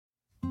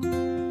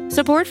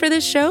Support for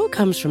this show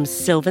comes from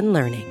Sylvan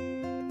Learning.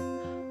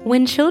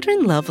 When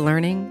children love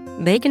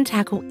learning, they can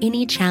tackle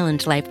any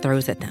challenge life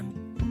throws at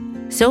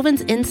them.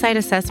 Sylvan's Insight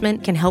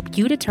Assessment can help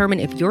you determine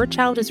if your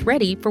child is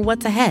ready for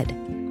what's ahead.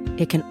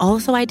 It can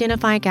also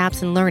identify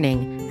gaps in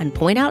learning and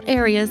point out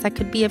areas that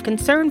could be of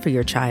concern for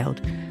your child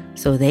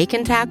so they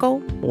can tackle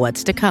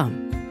what's to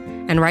come.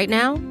 And right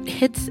now,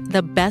 it's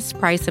the best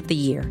price of the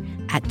year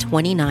at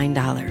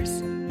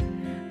 $29.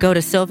 Go to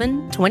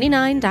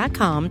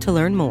sylvan29.com to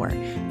learn more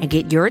and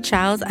get your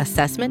child's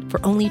assessment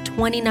for only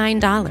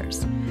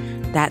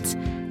 $29. That's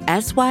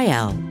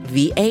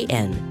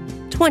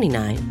SYLVAN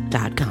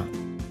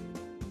 29.com.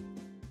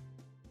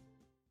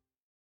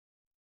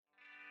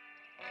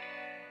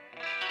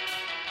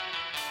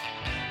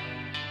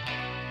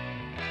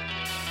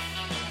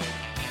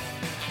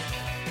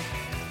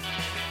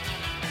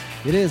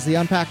 It is the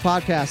Unpack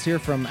Podcast here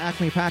from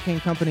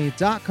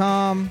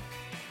AcmePackingCompany.com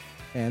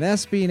and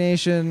SB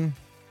Nation,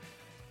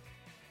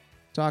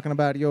 talking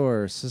about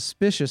your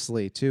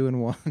suspiciously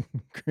 2-1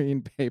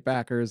 Green Bay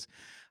Packers.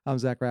 I'm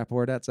Zach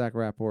Rapport at Zach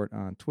Rapport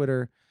on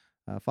Twitter.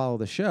 Follow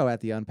the show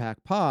at the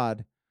Unpack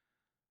Pod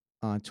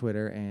on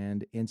Twitter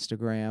and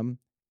Instagram.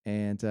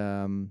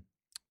 And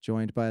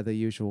joined by the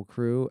usual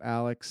crew.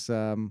 Alex, what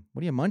are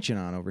you munching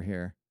on over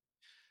here?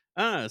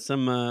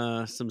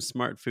 Some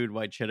Smart Food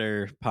white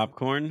cheddar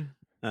popcorn.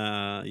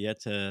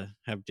 Yet to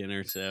have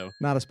dinner, so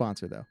Not a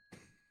sponsor though.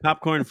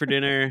 popcorn for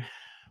dinner.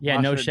 Yeah,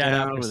 Washing no it shout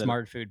out down for with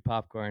Smart Food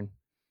popcorn.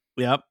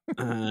 Yep,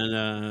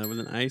 and with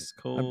an ice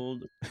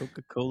cold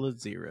Coca-Cola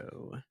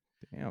Zero,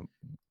 Damn.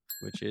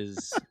 which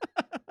is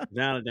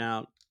without a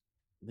doubt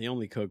the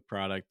only Coke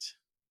product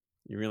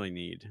you really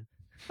need.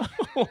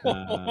 What?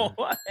 Wow.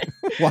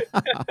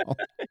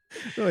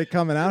 Really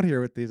coming out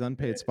here with these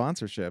unpaid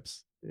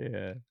sponsorships.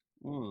 Yeah.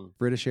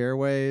 British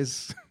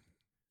Airways.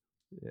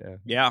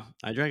 Yeah,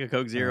 I drank a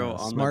Coke Zero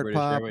on Smart my British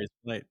Pop. Airways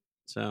flight.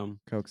 So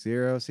Coke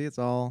Zero. See, it's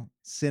all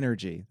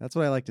synergy. That's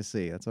what I like to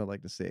see.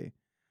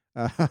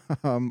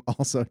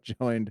 Also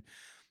joined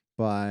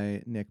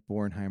by Nick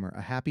Bornheimer,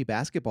 a happy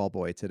basketball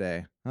boy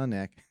today. Huh,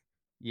 Nick?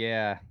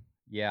 Yeah.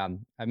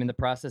 I'm in the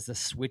process of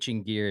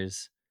switching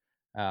gears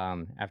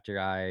after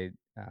I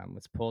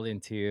was pulled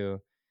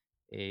into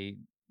a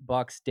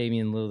Bucks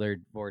Damian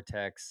Lillard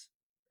vortex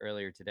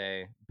earlier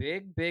today.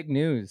 Big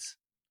news.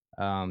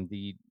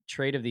 The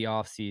trade of the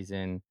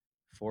offseason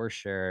for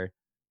sure.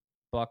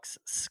 Bucks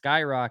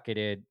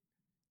skyrocketed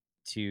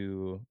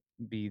to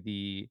be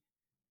the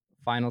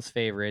finals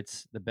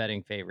favorites, the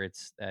betting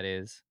favorites, that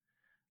is.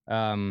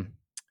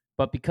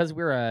 But because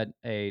we're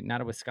a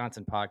not a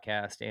Wisconsin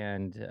podcast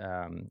and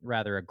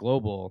rather a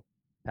global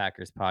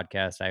Packers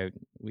podcast, I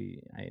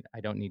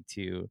don't need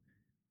to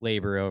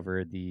labor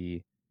over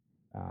the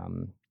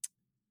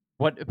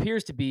what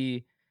appears to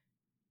be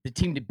the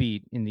team to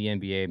beat in the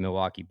NBA,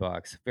 Milwaukee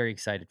Bucks. Very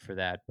excited for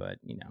that, but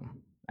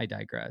I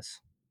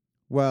digress.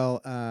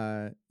 Well,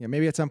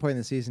 maybe at some point in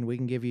the season we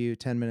can give you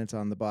 10 minutes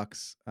on the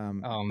Bucks. But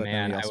man,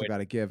 then we also got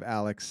to give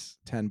Alex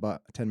 10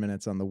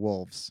 minutes on the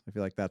Wolves. I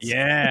feel like that's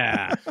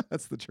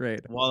that's the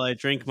trade. While I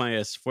drink my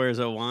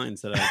Esfuerzo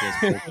wines that I just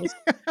purchased.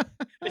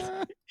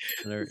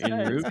 that are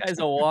en route. This guy's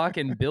a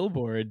walking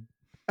billboard.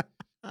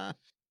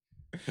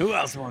 Who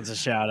else wants a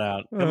shout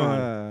out? Come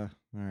on.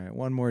 All right,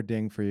 one more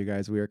ding for you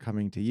guys. We are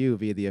coming to you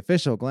via the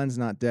official Glenn's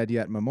Not Dead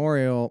Yet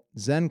Memorial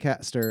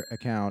Zencaster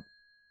account.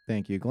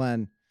 Thank you,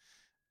 Glenn.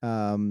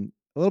 A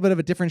little bit of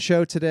a different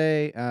show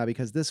today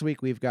because this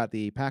week we've got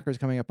the Packers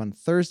coming up on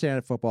Thursday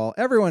Night Football.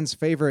 Everyone's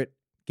favorite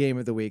game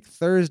of the week,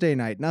 Thursday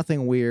night.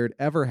 Nothing weird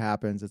ever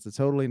happens. It's a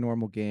totally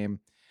normal game.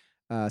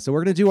 So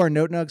we're going to do our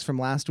note nugs from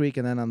last week,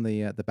 and then on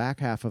the back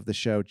half of the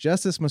show,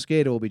 Justis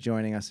Mosqueda will be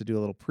joining us to do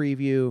a little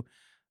preview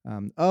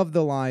of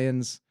the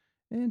Lions,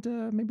 and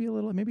maybe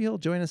he'll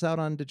join us out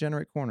on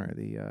Degenerate Corner,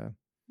 the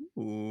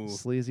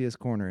sleaziest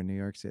corner in New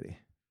York City.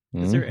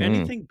 Is there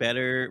anything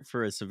better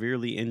for a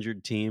severely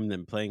injured team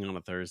than playing on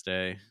a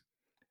Thursday?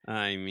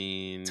 I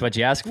mean, it's what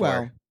you ask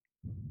for.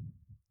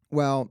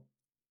 Well,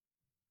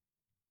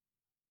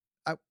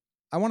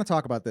 I want to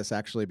talk about this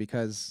actually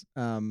because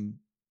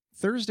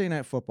Thursday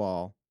Night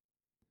Football,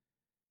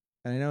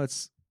 and I know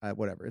it's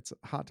whatever, it's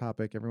a hot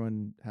topic.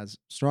 Everyone has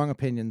strong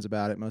opinions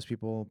about it. Most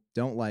people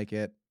don't like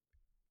it.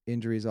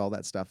 Injuries, all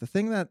that stuff. The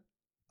thing that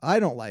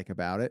I don't like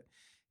about it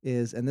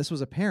is, and this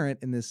was apparent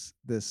in this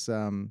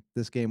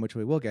game, which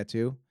we will get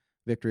to,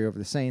 victory over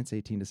the Saints,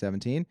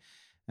 18-17,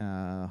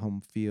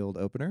 home field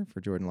opener for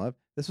Jordan Love.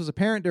 This was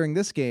apparent during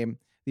this game.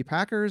 The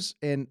Packers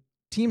and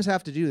teams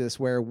have to do this,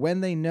 where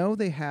when they know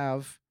they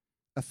have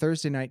a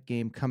Thursday night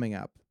game coming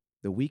up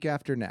the week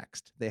after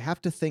next, they have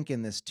to think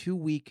in this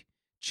 2-week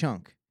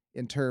chunk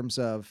in terms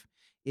of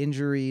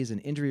injuries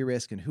and injury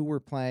risk and who we're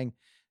playing,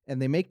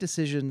 and they make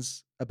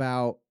decisions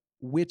about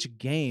which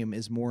game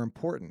is more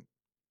important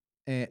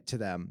to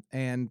them,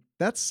 and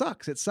that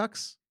sucks. It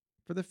sucks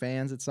for the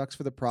fans. It sucks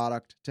for the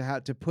product to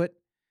have to put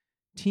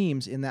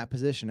teams in that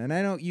position. And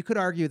I know you could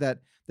argue that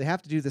they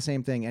have to do the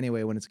same thing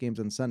anyway when it's games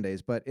on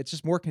Sundays, but it's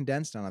just more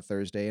condensed on a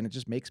Thursday, and it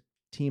just makes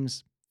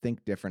teams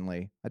think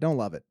differently. I don't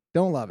love it.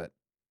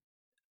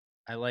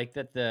 I like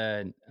that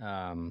the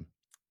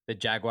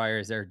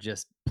Jaguars are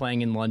just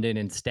playing in London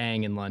and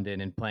staying in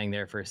London and playing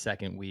there for a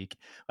second week.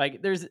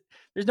 Like there's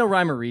no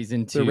rhyme or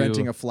reason They're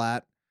renting to a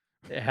flat.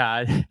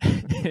 yeah.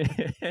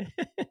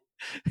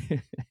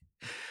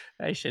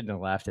 I shouldn't have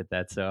laughed at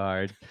that so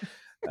hard.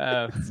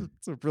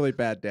 It's a really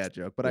bad dad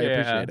joke, but I Yeah,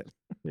 appreciate it.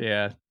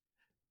 yeah.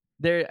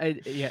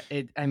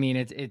 Yeah. I mean,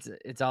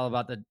 it's all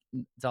about the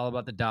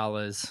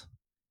dollars,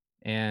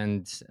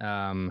 and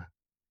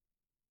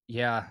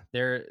yeah,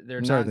 they're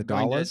I'm sorry, the not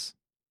going to. dollars.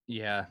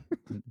 Yeah,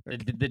 Okay.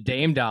 the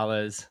Dame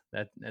dollars.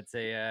 That's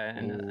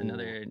Ooh.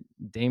 another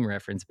Dame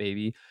reference,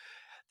 baby.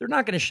 They're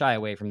not going to shy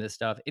away from this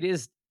stuff. It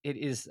is.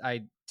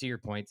 I to your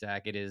point,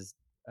 Zach.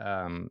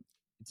 Um,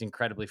 it's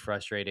incredibly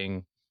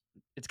frustrating.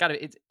 It's got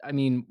to. It's. I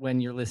mean,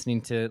 when you're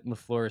listening to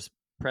LaFleur's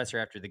presser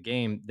after the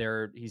game,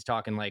 he's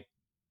talking like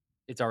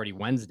it's already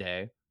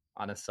Wednesday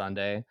on a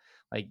Sunday.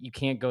 Like you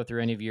can't go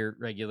through any of your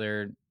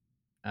regular,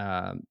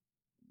 um,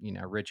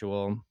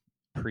 ritual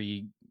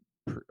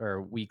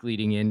or week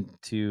leading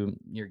into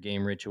your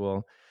game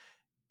ritual,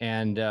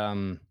 and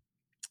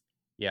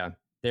yeah,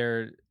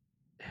 they're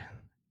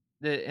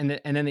and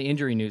then the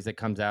injury news that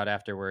comes out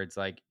afterwards,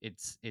 like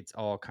it's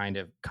all kind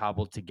of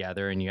cobbled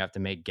together, and you have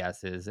to make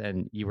guesses.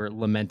 And you were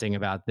lamenting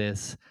about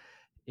this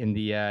in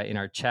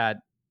our chat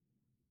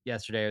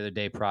yesterday or the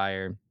day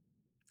prior.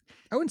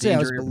 I wouldn't The say I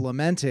was injury,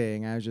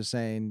 lamenting. I was just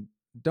saying,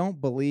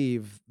 don't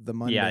believe the yeah.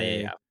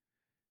 Monday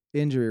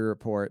injury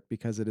report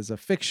because it is a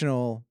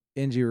fictional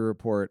injury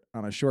report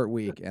on a short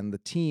week, and the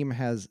team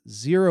has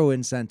zero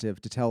incentive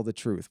to tell the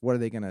truth. What are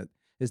they gonna?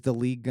 Is the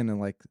league gonna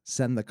like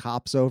send the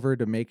cops over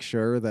to make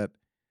sure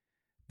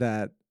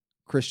that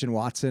Christian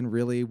Watson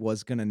really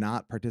was gonna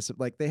not participate?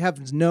 Like they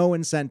have no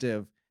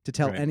incentive to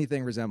tell Right.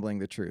 anything resembling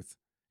the truth.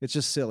 It's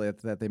just silly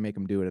that they make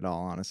them do it at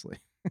all. Honestly,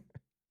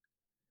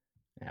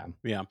 Yeah.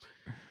 Yeah.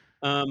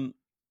 Um,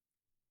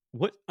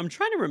 what I'm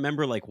trying to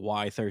remember, like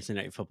why Thursday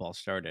Night Football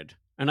started,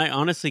 and I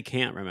honestly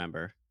can't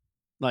remember.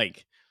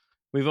 Like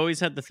we've always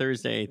had the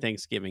Thursday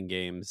Thanksgiving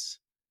games,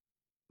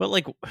 but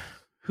like,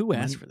 who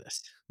asked Mon- for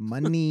this?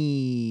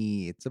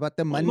 money. It's about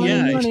the Well,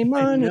 yeah, I, money.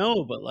 I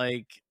know, but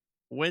like,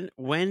 when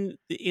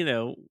you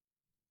know,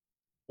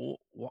 wh-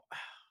 wh-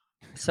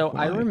 So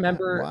Why? I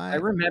Why?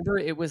 remember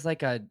it was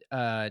like a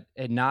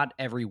not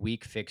every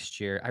week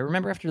fixture. I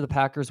remember after the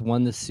Packers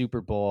won the Super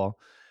Bowl,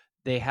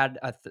 they had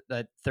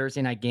a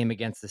Thursday night game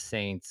against the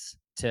Saints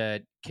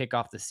to kick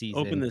off the open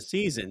season. the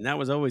season, that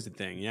was always a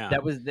thing. Yeah,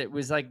 That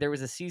was like there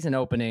was a season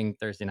opening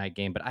Thursday night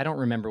game, but I don't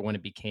remember when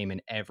it became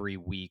an every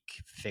week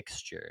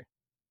fixture.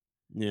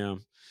 yeah.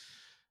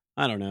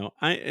 I don't know.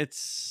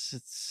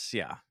 It's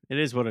yeah. It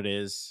is what it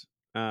is.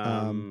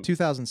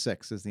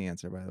 2006 is the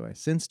answer, by the way.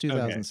 Since Okay.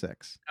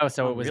 2006. Oh,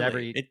 so Oh, it was really?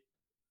 every It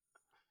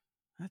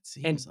that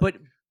and seems like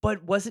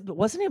but wasn't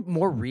it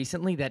more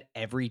recently that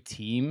every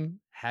team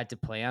had to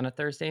play on a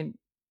Thursday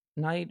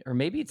night, or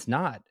maybe it's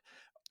not.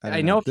 I I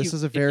don't know know. This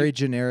is a if you very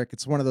generic.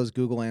 It's one of those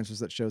Google answers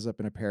that shows up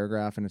in a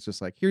paragraph, and it's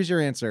just like, here's your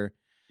answer.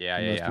 yeah,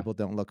 And yeah, most yeah. people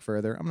don't look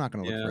further. I'm not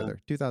going to look yeah.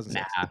 further. 2006.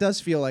 Nah. It does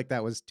feel like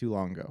that was too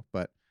long ago,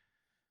 but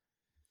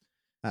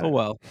I Oh don't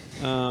well.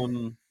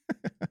 know.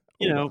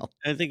 Oh well.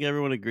 I think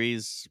everyone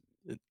agrees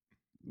that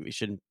we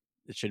shouldn't.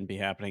 It shouldn't be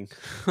happening.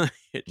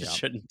 It just Yeah.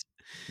 shouldn't.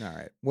 All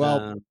right. Well,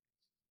 Um,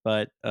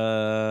 but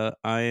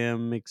I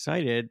am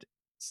excited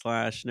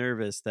slash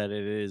nervous that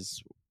it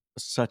is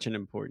such an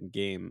important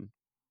game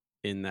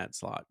in that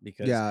slot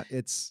because yeah,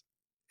 it's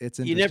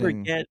you never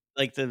interesting. get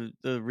like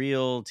the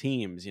real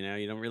teams. You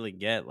don't really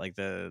get like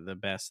the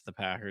best of the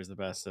Packers, the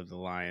best of the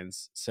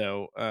Lions.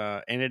 So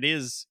and it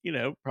is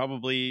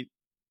probably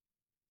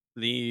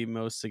the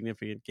most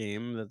significant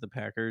game that the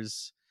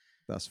Packers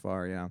Thus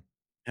far, yeah.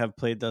 have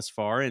played thus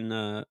far in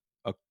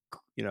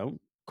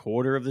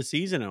quarter of the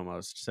season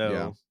almost.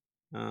 Yeah,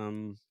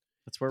 So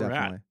that's where we're at.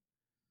 definitely.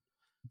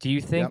 Do you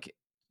Yep. think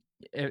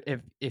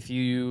if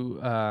you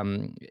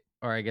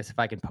or I guess if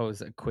I can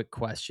pose a quick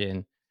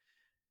question,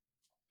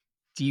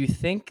 do you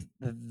think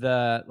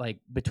the like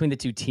between the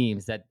two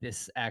teams that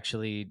this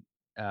actually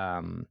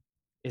um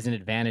is an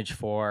advantage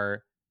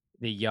for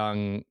the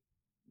young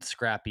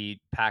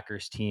scrappy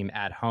Packers team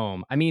at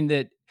home? I mean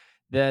that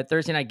the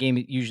Thursday night game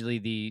usually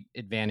the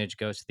advantage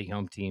goes to the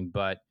home team,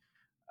 but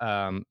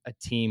a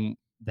team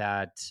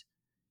that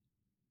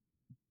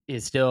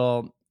is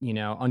still,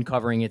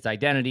 uncovering its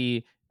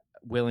identity,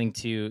 willing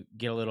to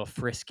get a little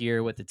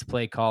friskier with its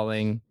play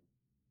calling,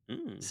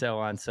 Mm, so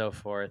on and so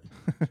forth.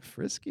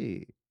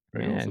 Frisky.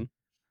 very Man,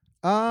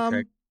 awesome.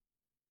 Craig. Um,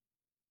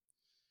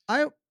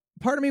 I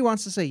part of me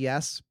wants to say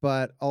yes,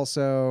 but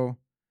also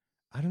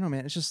I don't know,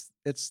 man. It's just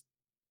it's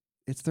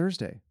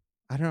Thursday.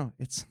 I don't know.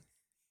 It's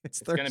It's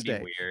gonna be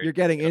Thursday. weird. You're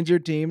getting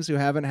injured teams who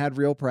haven't had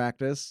real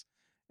practice,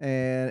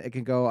 and it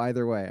can go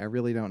either way. I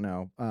really don't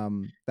know.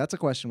 That's a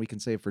question we can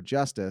save for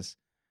Justice,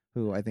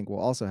 who I think will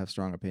also have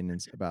strong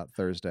opinions about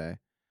Thursday.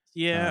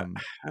 Yeah, Um,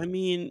 I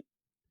mean,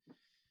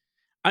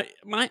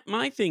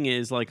 my thing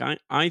is like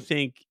I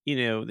think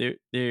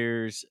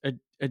there's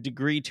a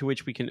degree to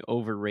which we can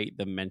overrate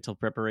the mental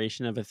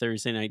preparation of a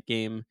Thursday night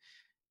game.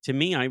 to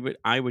me,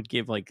 I would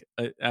give like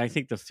I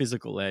think the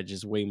physical edge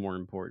is way more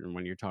important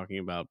when you're talking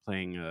about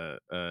playing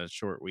a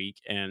short week.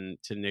 And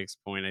to Nick's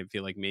point, I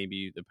feel like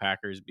maybe the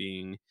Packers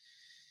being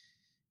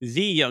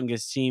the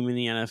youngest team in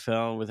the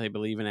NFL with, I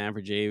believe, an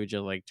average age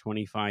of like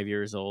 25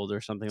 years old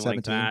or something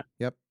like 17. that.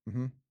 Yep.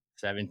 Mm-hmm.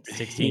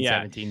 16, Yeah.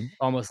 17,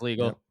 almost Yep.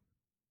 legal.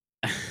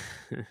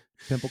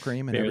 Pimple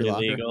cream in every Barely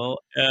locker.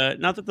 legal.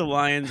 Not that the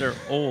Lions are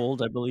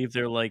old. I believe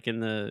they're like in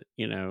the,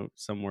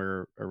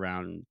 somewhere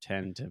around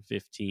 10 to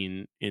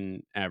 15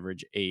 in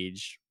average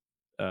age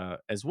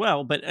as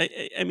well. But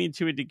I mean,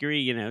 to a degree,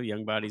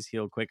 young bodies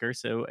heal quicker.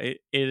 So it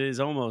is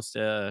almost,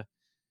 an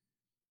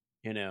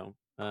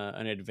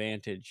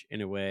advantage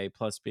in a way.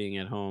 Plus being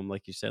at home,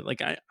 like you said,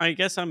 like I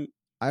guess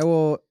I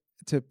will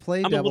to play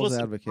I'm a little devil's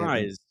advocate and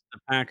surprised the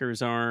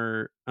Packers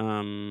are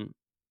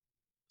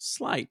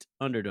slight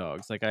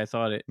underdogs. Like I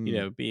thought it,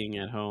 mm, being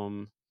at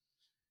home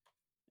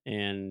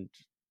and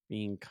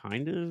being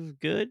kind of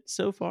good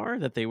so far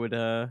that they would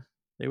earn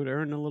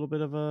a little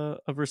bit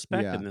of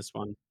respect yeah. in this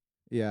one.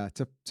 Yeah,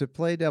 to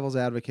play devil's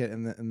advocate,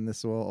 and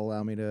this will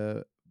allow me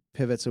to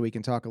pivot so we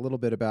can talk a little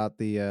bit about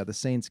the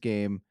Saints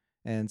game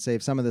and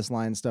save some of this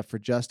line stuff for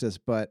Justice.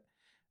 But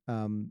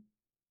um,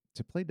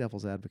 to play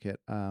devil's advocate,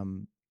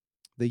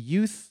 the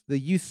youth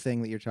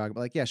thing that you're talking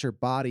about, like, yeah, sure,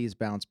 bodies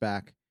bounce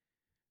back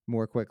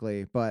more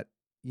quickly, but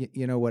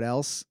you know what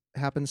else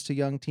happens to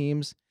young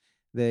teams?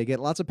 They get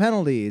lots of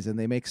penalties and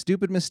they make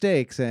stupid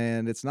mistakes,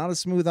 and it's not a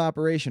smooth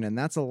operation. And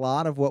that's a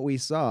lot of what we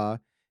saw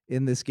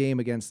in this game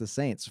against the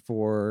Saints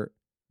for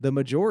the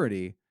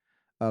majority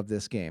of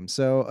this game.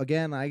 So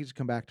again, I just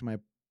come back to my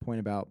point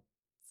about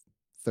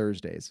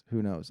Thursdays.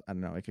 Who knows? I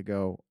don't know. It could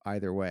go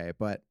either way.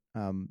 But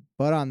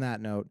on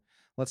that note,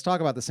 let's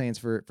talk about the Saints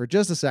for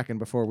just a second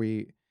before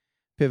we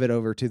pivot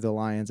over to the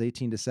Lions,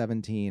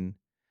 18-17.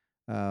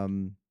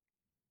 Um,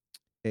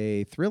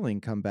 a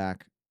thrilling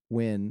comeback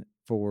win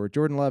for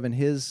Jordan Love in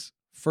his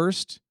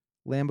first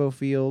Lambeau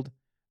Field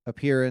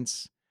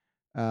appearance.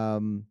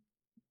 Um,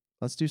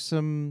 let's do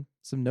some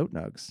note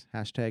nugs.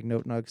 Hashtag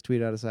note nugs.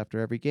 Tweet at us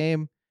after every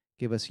game.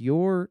 Give us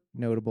your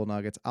notable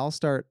nuggets. I'll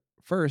start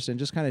first, and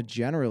just kind of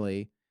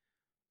generally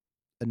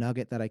a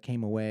nugget that I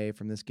came away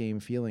from this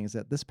game feeling is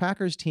that this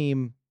Packers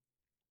team,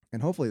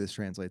 and hopefully this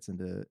translates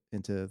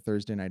into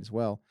Thursday night as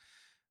well,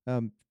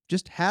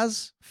 just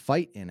has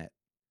fight in it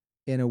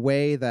in a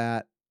way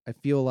that I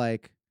feel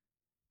like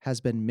has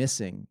been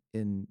missing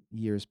in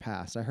years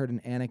past. I heard an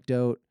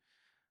anecdote,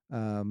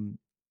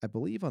 I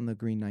believe on the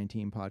Green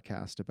 19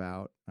 podcast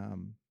about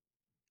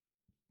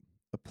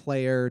a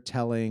player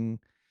telling,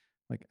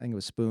 like, I think it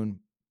was Spoon,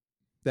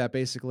 that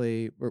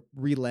basically were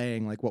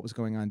relaying like what was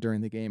going on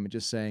during the game and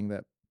just saying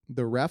that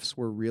the refs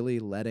were really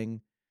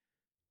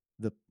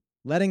the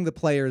letting the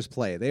players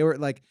play. They were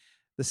like,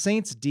 the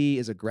Saints D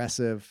is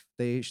aggressive.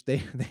 They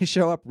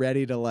show up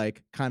ready to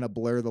like kind of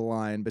blur the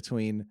line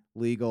between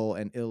legal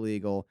and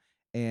illegal,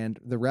 and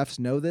the refs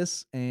know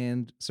this,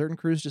 and certain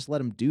crews just let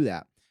them do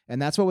that.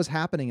 And that's what was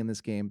happening in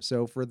this game.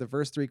 So for the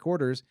first 3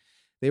 quarters,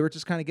 they were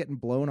just kind of getting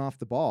blown off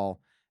the ball,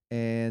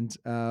 and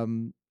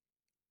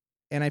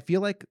I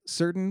feel like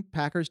certain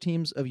Packers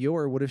teams of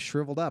yore would have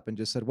shriveled up and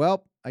just said,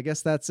 "Well, I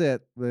guess that's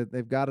it.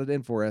 They've got it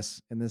in for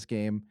us in this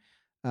game,"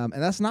 and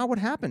that's not what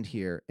happened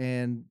here.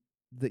 And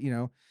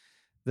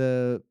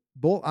the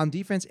both on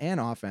defense and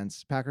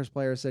offense, Packers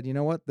players said, "You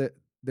know what?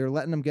 They're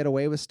letting them get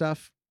away with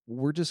stuff.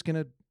 We're just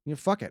gonna,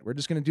 fuck it. We're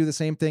just gonna do the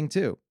same thing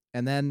too."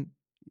 And then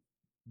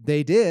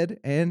they did,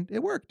 and it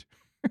worked.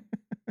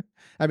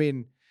 I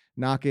mean,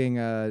 knocking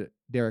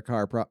Derek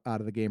Carr out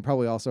of the game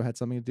probably also had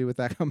something to do with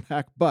that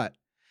comeback, but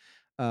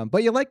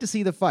you like to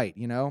see the fight,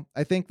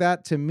 I think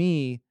that, to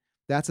me,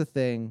 that's a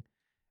thing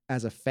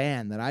as a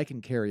fan that I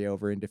can carry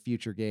over into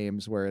future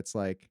games where it's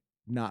like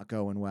not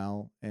going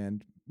well,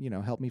 and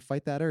help me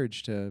fight that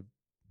urge to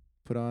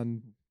put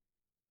on,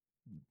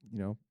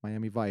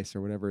 Miami Vice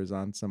or whatever is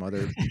on some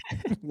other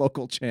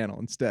local channel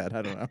instead.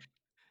 I don't know.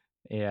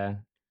 Yeah,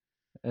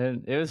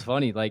 and it was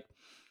funny. Like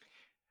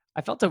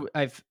I felt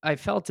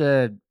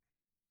a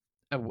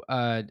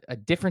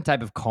different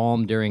type of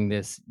calm during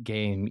this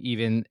game,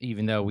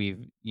 even though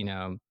we've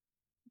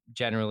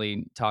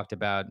generally talked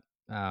about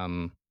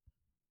um,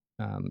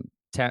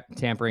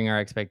 tempering our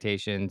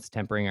expectations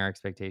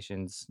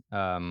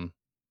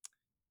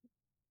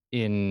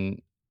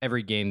in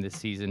every game this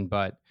season.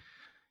 But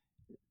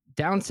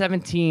down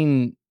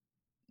 17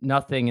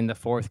 nothing in the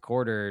fourth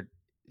quarter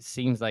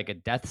seems like a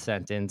death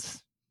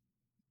sentence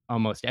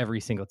almost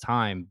every single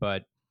time,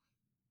 but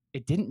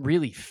it didn't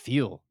really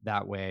feel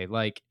that way.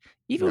 Like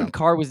Yeah.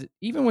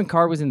 even when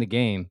Carr was in the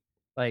game,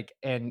 like,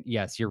 and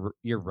yes,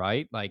 you're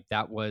right. Like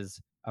that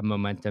was a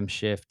momentum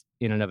shift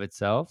in and of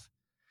itself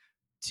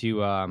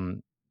to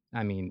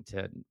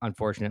to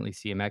unfortunately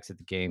see him exit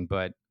the game,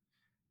 but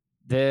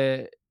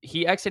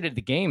he exited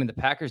the game and the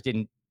Packers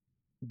didn't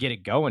get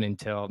it going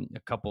until a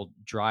couple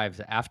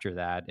drives after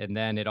that, and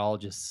then it all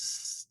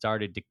just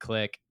started to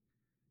click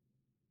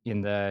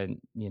in the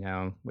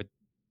with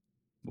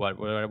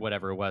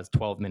whatever it was,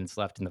 12 minutes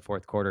left in the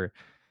fourth quarter,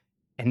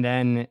 and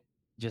then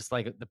just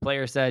like the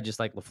player said, just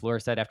like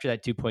LaFleur said, after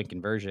that 2-point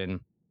conversion,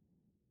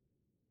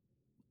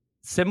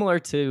 similar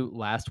to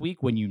last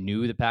week when you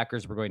knew the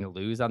Packers were going to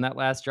lose on that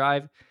last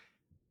drive,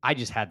 I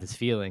just had this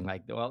feeling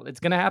like, well, it's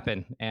going to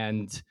happen.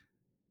 And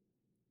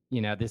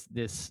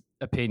this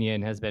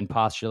opinion has been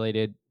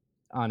postulated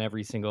on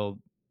every single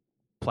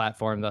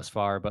platform thus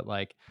far, but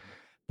like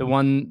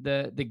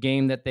the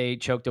game that they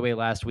choked away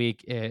last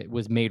week, it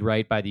was made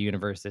right by the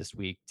universe this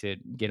week to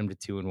get them to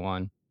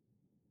 2-1,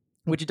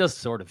 which it does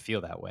sort of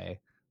feel that way.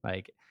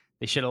 Like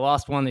they should have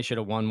lost one, they should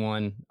have won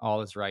one.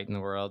 All is right in the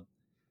world,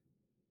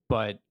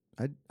 but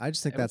I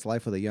just think that's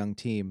life with a young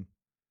team,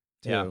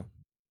 too.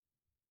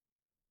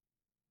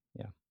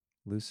 Yeah.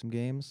 Lose some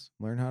games,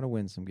 learn how to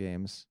win some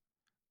games.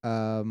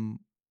 I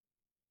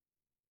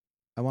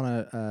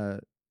want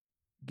to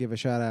give a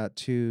shout out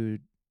to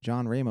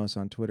John Ramos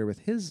on Twitter with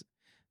his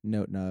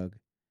note nug.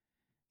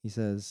 He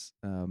says,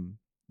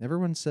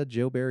 everyone said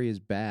Joe Barry is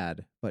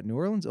bad, but New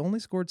Orleans only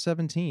scored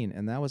 17,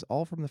 and that was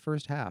all from the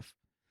first half.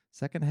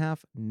 Second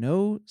half,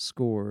 no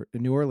score.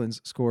 New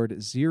Orleans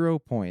scored 0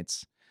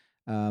 points.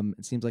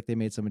 It seems like they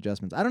made some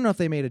adjustments. I don't know if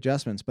they made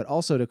adjustments, but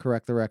also to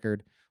correct the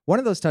record, one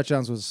of those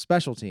touchdowns was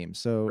special teams.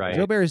 So Right.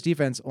 Joe Barry's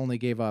defense only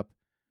gave up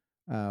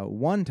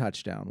one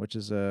touchdown, which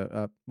is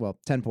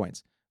 10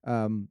 points,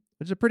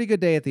 which is a pretty good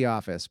day at the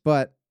office.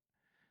 But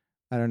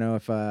I don't know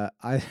if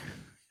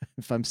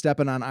if I'm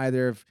stepping on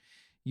either of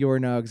your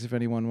nugs, if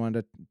anyone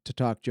wanted to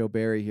talk Joe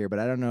Barry here, but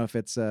I don't know if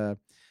it's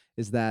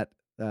is that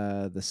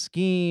the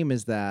scheme,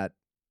 is that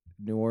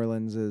New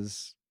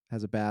Orleans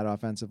has a bad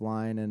offensive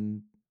line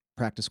and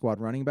practice squad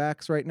running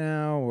backs right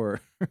now,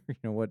 or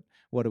what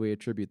do we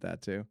attribute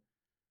that to?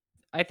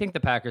 I think the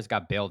Packers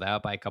got bailed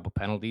out by a couple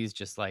penalties,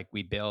 just like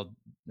the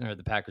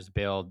Packers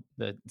bailed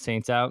the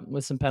Saints out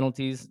with some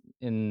penalties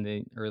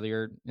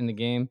earlier in the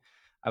game.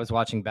 I was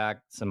watching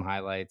back some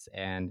highlights,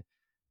 and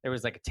there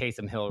was like a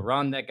Taysom Hill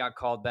run that got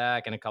called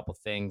back, and a couple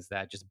things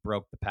that just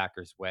broke the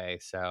Packers' way.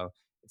 So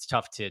it's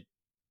tough to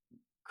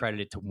credit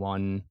it to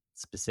one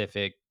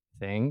specific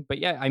thing. But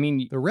yeah, I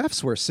mean, The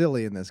refs were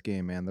silly in this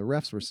game, man. The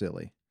refs were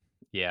silly.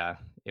 yeah,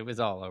 it was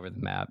all over the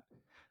map.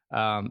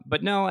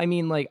 But no, I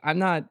mean, like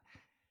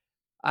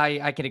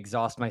I could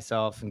exhaust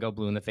myself and go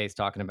blue in the face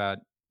talking about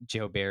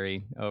Joe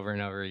Barry over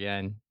and over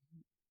again.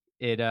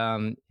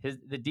 The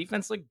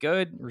defense looked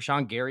good.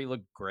 Rashawn Gary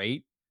looked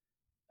great.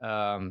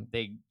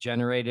 They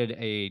generated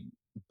a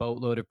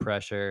boatload of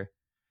pressure.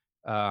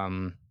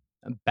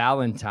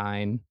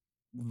 Ballantyne,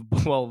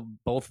 well,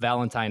 both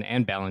Valentine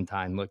and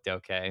Ballantyne looked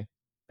okay.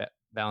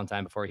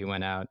 Valentine before he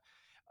went out,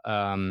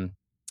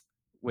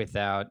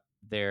 without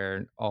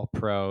their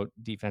all-pro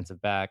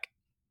defensive back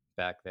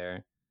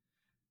there.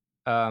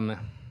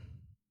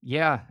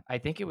 Yeah, I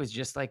think it was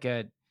just like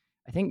I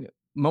think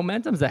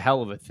momentum's a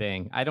hell of a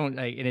thing. I don't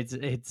like, and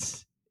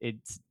it's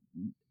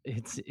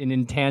an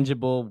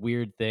intangible,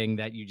 weird thing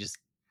that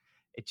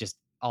it just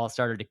all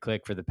started to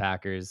click for the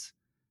Packers.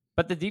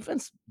 But the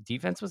defense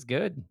was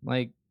good.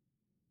 Like,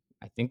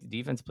 I think the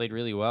defense played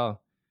really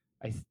well.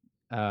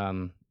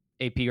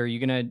 AP, are you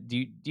gonna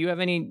do you have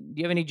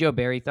any Joe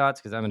Barry thoughts?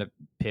 Because I'm gonna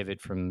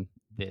pivot from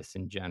this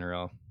in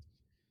general.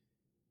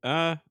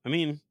 I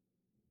mean,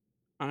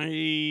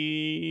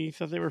 I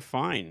thought they were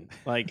fine.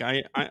 Like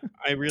I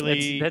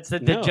really That's the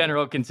no.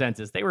 general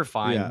consensus. They were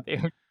fine. Yeah. They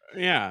were,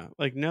 Yeah,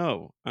 like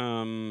no.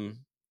 Yeah.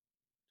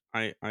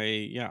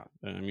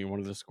 I mean, one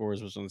of the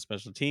scores was on the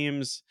special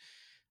teams.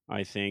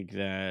 I think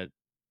that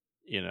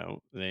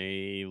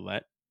they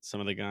let some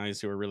of the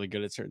guys who are really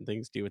good at certain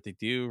things do what they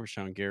do.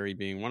 Rashawn Gary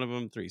being one of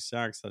them, 3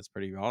 sacks. That's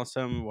pretty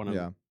awesome. One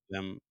of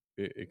them,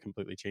 it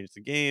completely changed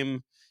the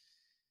game.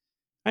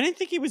 I didn't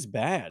think he was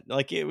bad.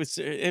 Like it was.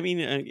 I mean,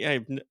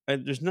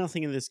 there's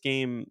nothing in this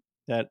game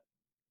that.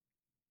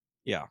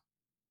 Yeah.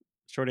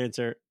 Short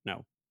answer,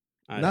 no.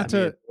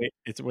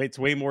 It's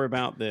way more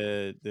about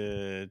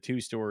the two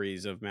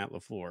stories of Matt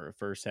LaFleur,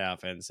 first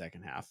half and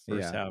second half.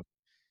 First half,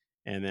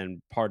 and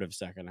then part of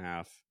second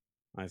half,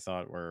 I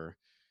thought were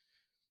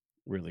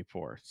really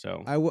poor.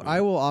 So I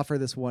will offer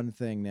this one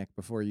thing, Nick,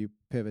 before you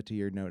pivot to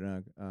your note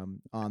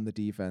on the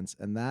defense,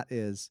 and that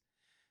is,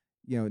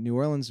 New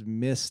Orleans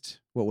missed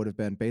what would have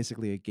been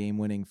basically a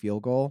game-winning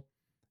field goal,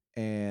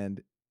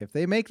 and if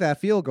they make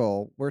that field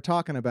goal, we're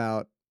talking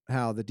about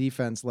how the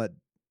defense let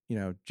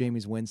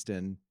Jameis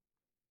Winston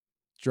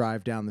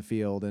drive down the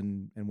field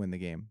and win the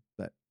game.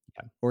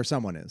 Or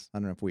someone is. I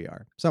don't know if we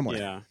are. Someone.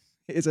 Yeah.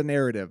 It's a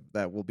narrative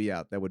that would be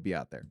out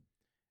there.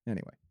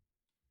 Anyway.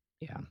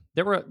 Yeah.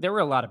 There were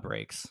a lot of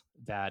breaks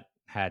that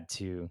had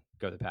to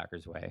go the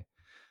Packers' way.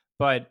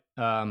 But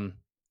on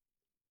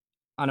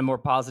a more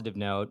positive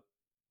note,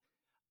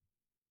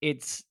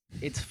 it's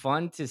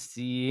fun to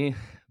see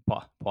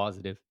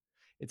positive.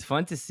 It's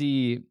fun to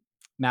see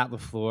Matt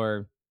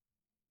LaFleur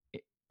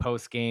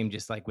post game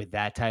just like with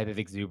that type of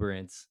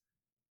exuberance.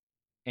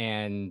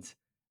 And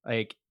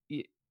like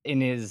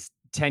in his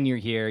tenure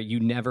here, you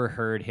never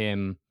heard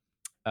him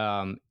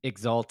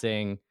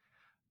exalting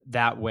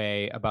that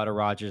way about a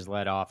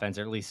Rodgers-led offense,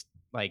 or at least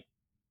like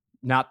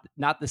not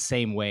the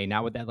same way,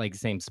 not with that like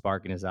same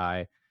spark in his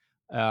eye.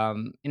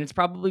 And it's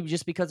probably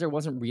just because there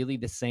wasn't really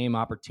the same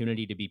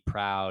opportunity to be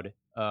proud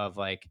of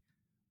like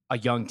a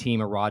young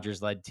team, a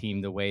Rodgers led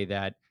team, the way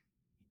that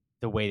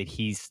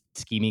he's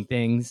scheming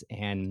things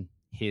and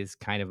his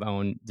kind of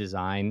own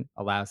design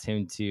allows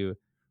him to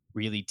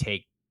really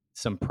take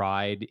some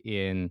pride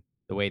in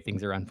the way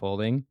things are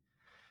unfolding.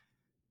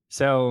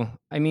 So,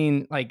 I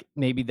mean, like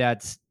maybe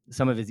that's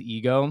some of his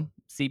ego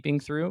seeping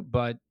through,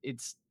 but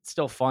it's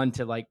still fun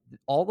to like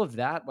all of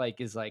that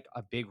like is like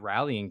a big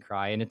rallying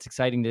cry, and it's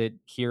exciting to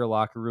hear a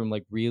locker room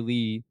like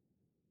really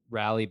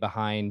rally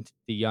behind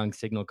the young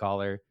signal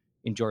caller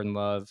in Jordan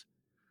Love,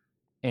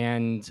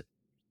 and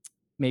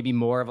maybe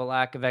more of a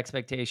lack of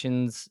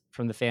expectations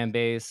from the fan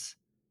base,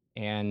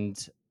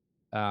 and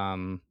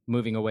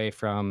moving away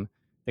from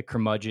the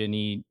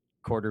curmudgeon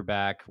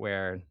quarterback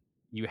where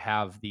you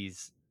have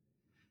these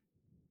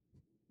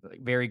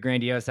like very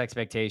grandiose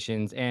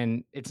expectations.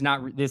 And it's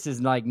not, this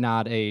is like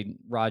not a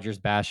Rodgers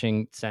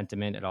bashing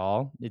sentiment at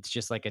all. It's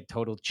just like a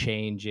total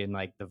change in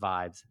like the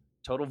vibes,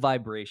 total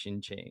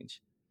vibration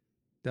change.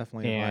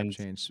 Definitely a vibe And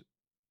change.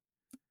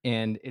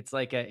 it's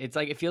like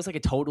it feels like a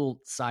total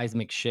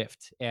seismic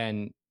shift.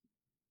 And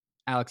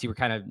Alex, you were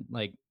kind of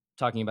like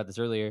talking about this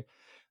earlier.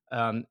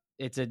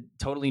 It's a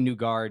totally new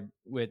guard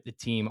with the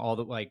team, all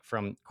the like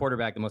from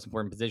quarterback, the most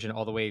important position,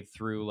 all the way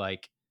through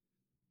like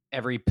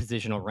every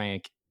positional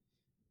rank.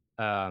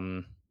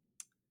 Um,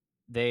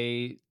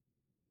 they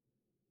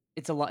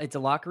it's a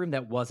locker room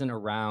that wasn't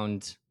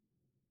around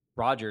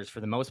Rodgers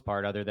for the most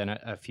part, other than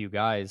a few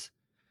guys,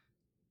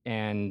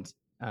 and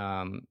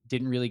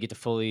didn't really get to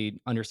fully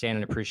understand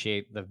and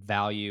appreciate the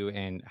value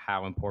and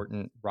how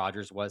important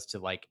Rodgers was to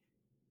like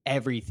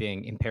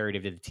everything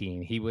imperative to the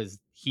team. He was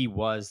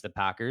the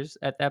Packers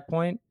at that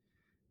point.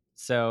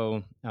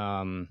 So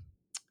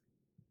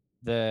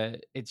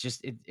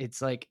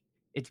it's like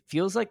it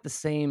feels like the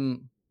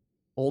same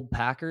old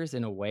Packers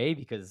in a way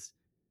because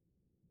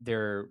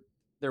they're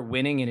they're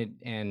winning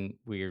and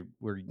we're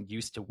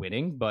used to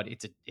winning, but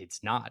it's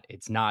not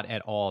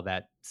at all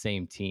that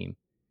same team.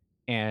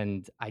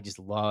 And I just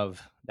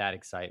love that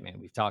excitement.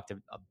 We've talked a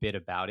bit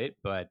about it,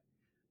 but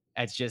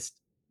it's just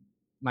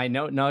my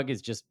note nug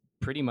is just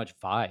pretty much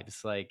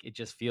vibes. Like it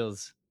just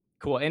feels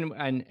cool. And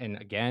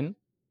again,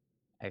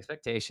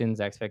 expectations.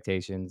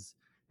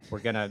 We're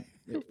gonna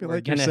I feel we're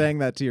like you're gonna saying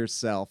that to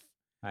yourself.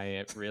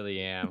 I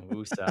really am.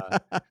 Woosah.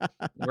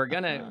 We're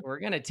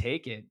gonna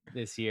take it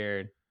this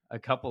year a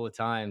couple of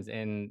times,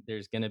 and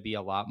there's gonna be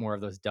a lot more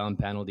of those dumb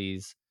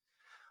penalties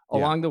Yeah.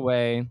 along the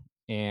way.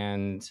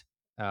 And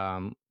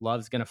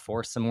Love's gonna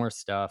force some more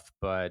stuff,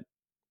 but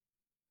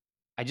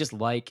I just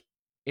like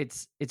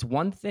it's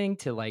one thing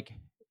to like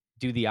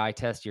do the eye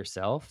test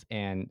yourself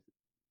and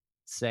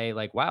say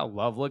like, wow,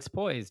 Love looks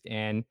poised,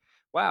 and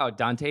wow,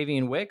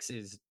 Dontavian Wicks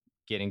is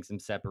getting some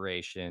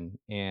separation,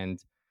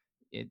 and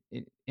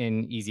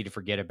and easy to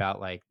forget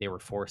about like they were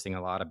forcing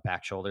a lot of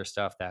back shoulder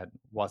stuff that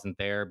wasn't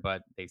there,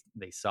 but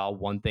they saw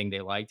one thing they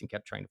liked and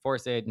kept trying to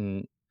force it.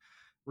 And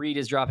Reed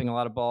is dropping a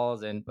lot of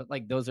balls, and but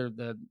like those are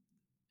the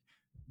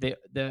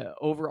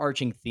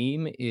overarching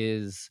theme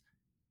is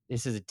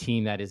this is a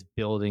team that is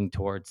building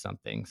towards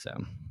something. So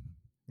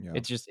Yeah.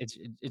 it's just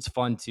it's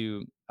fun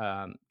to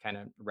kind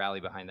of rally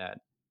behind that.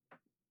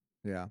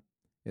 Yeah.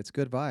 It's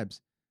good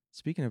vibes.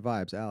 Speaking of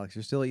vibes, Alex,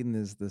 you're still eating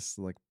this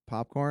like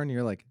popcorn.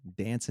 You're like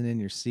dancing in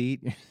your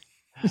seat. You're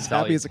as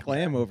happy as a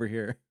clam over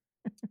here.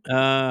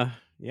 Yeah,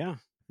 I'm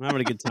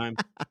having a good time.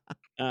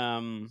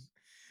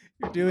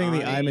 You're doing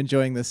the I'm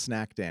enjoying this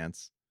snack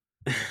dance.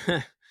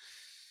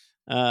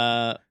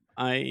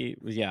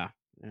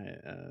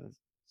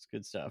 It's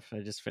good stuff. I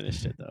just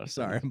finished it though.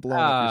 Sorry, I'm blowing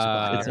up your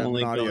spot. It's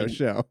only an audio going-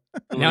 show.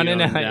 No,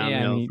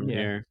 downhill from yeah.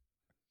 here.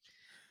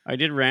 I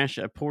did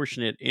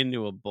portion it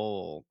into a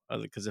bowl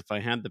because if I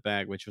had the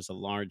bag, which was a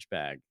large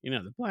bag,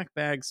 the black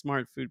bag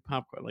Smart Food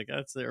popcorn, like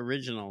that's the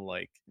original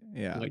like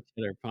white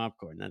cheddar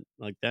popcorn.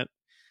 That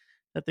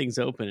thing's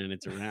open and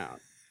it's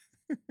around.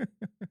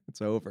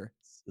 It's over.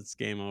 It's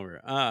game over.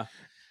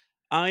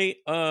 I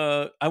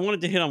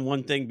wanted to hit on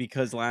one thing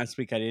because last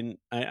week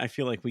I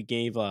feel like we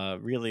gave a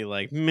really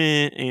like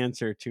meh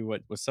answer to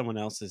what was someone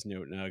else's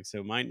note nug.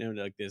 So my note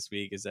nug this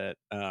week is that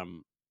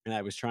and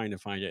I was trying to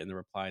find it in the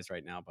replies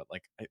right now, but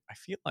like I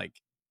feel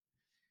like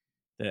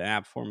the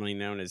app formerly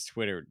known as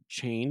Twitter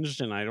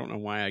changed, and I don't know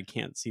why I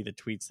can't see the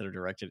tweets that are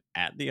directed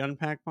at the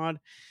Unpack Pod.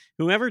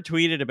 Whoever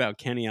tweeted about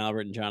Kenny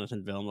Albert and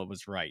Jonathan Vilma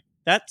was right.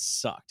 That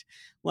sucked.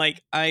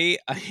 Like I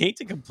hate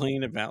to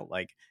complain about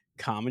like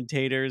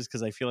commentators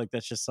because I feel like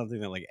that's just something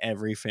that like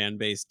every fan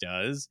base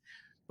does.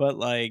 But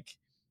like,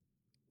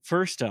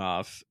 first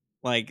off,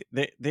 like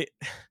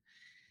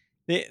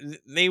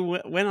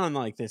went on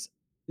like this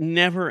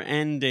never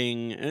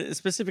ending,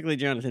 specifically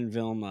Jonathan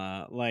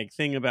Vilma, like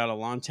thing about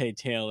Alante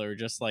Taylor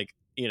just like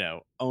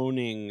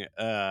owning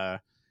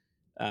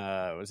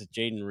was it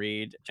Jaden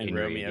Reed and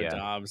Romeo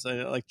Dobbs,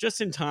 like just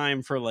in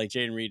time for like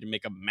Jaden Reed to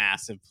make a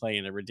massive play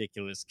and a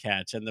ridiculous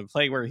catch, and the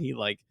play where he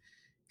like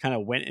kind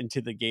of went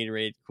into the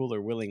Gatorade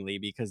cooler willingly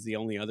because the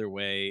only other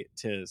way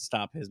to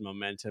stop his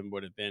momentum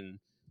would have been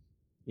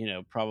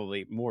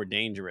probably more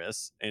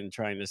dangerous and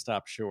trying to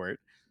stop short,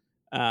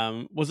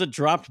 was a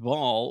dropped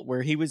ball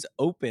where he was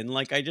open.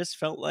 Like I just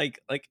felt I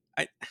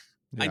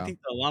Yeah. think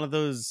a lot of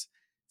those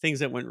things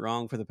that went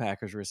wrong for the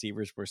Packers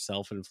receivers were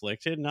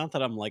self-inflicted. Not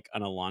that I'm like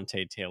an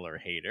Alontae Taylor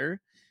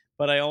hater,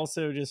 but I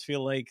also just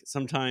feel like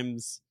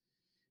sometimes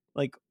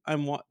like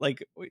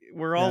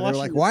we're all Yeah, they were watching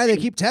like, the why they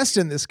same. keep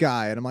testing this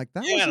guy? And I'm like,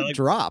 that was Yeah, a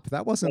drop.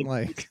 That wasn't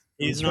like like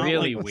he's It's not like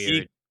really peak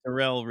weird.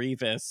 Darrell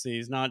Revis.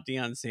 He's not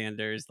Deion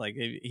Sanders. Like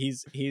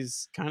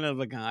he's kind of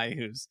a guy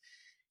who's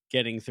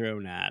getting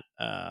thrown at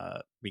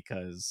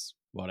because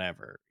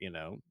whatever,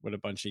 with a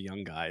bunch of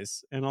young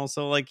guys. And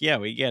also like, yeah,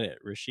 we get it.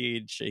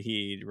 Rashid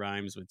Shaheed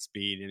rhymes with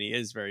speed and he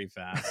is very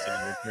fast and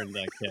he returned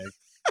that kick.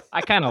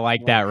 I kind of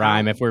like Like that how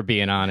rhyme, if we're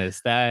being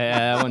honest.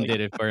 That one like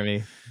did it for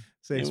me.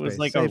 safe it was space,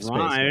 like a safe space, rhyme.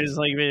 guys.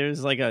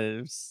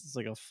 It's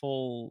like a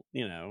full,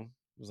 it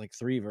was like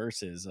 3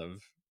 verses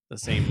of the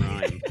same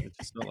rhyme. It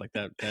just felt like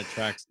that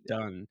track's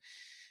done.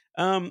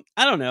 I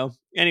don't know.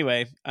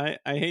 Anyway, I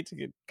hate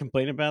to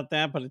complain about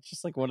that, but it's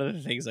just like one of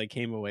the things I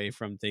came away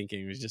from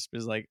thinking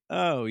was like,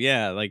 oh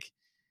yeah, like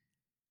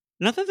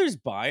not that there's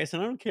bias,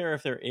 and I don't care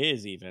if there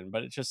is even,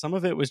 but it's just some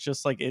of it was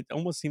just like it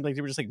almost seemed like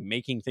they were just like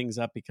making things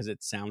up because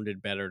it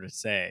sounded better to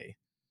say.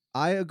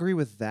 I agree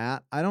with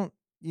that. I don't,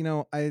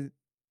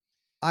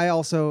 I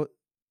also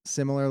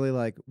similarly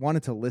like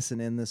wanted to listen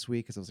in this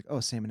week because I was like, oh,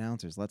 same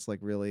announcers. Let's like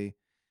really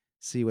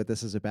see what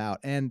this is about.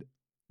 And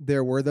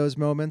there were those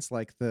moments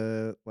like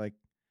the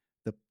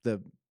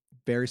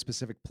very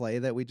specific play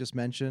that we just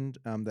mentioned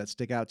that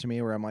stick out to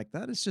me where I'm like,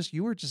 that is just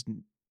you were just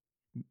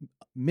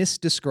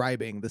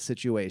misdescribing the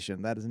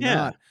situation. That is Yeah.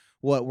 not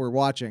what we're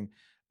watching.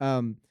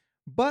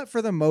 But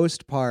for the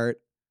most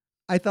part,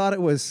 I thought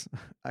it was.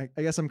 I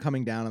guess I'm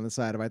coming down on the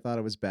side of I thought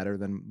it was better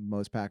than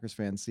most Packers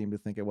fans seem to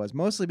think it was.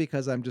 Mostly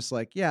because I'm just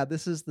like, yeah,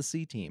 this is the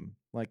C team.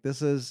 Like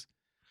this is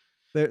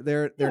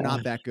they're Yeah.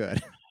 not that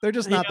good. They're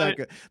just You not know, that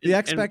good. The and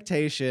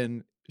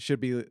expectation should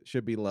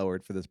be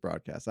lowered for this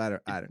broadcast. I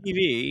don't know.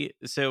 TV,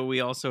 so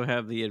we also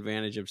have the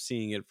advantage of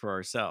seeing it for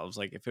ourselves.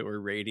 Like if it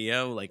were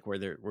radio, like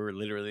where we're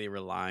literally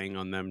relying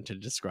on them to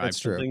describe That's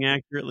true. something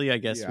accurately, I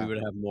guess we Yeah.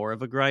 would have more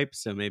of a gripe.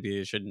 So maybe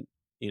it shouldn't,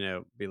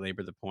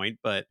 belabor the point.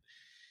 But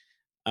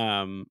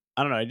I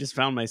don't know. I just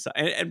found myself,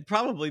 and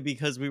probably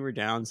because we were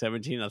down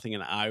 17-0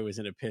 and I was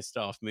in a pissed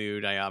off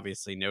mood, I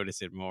obviously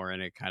notice it more,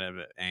 and it kind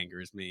of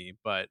angers me.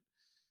 But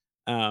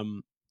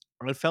um,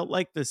 I felt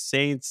like the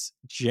Saints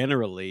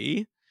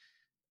generally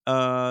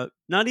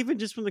not even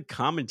just from the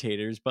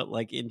commentators, but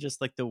like in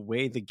just like the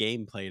way the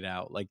game played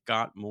out, like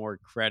got more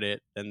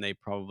credit than they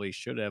probably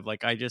should have.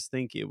 Like I just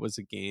think it was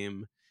a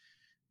game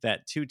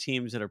that two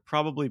teams that are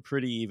probably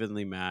pretty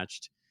evenly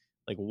matched,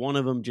 like one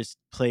of them just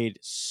played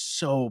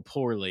so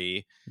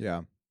poorly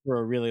Yeah. for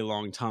a really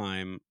long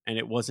time, and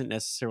it wasn't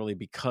necessarily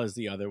because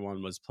the other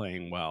one was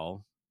playing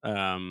well.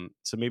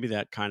 So maybe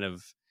that kind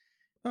of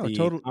Oh, the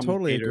totally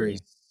commentators agree.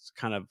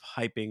 kind of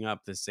hyping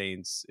up the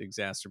Saints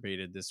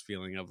exacerbated this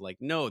feeling of like,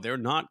 no, they're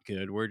not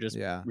good. We're just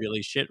Yeah.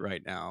 really shit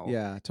right now.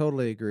 Yeah,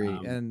 totally agree.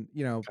 Um, And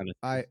kind of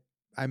thing.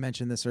 I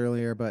mentioned this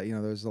earlier, but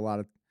there's a lot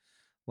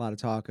of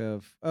talk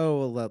of,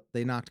 oh, well,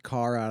 they knocked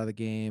Carr out of the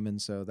game,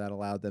 and so that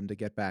allowed them to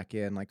get back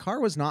in. Like Carr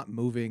was not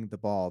moving the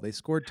ball. They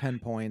scored 10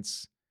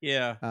 points.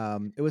 Yeah.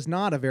 It was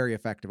not a very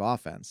effective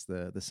offense,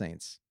 the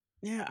Saints.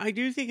 Yeah, I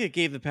do think it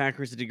gave the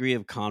Packers a degree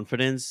of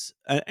confidence.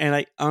 And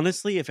I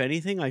honestly, if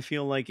anything, I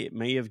feel like it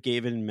may have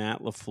given Matt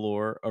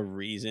LaFleur a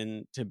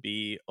reason to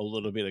be a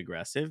little bit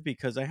aggressive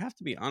because I have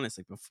to be honest,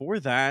 like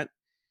before that,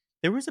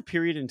 there was a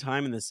period in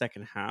time in the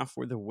second half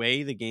where the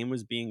way the game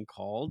was being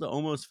called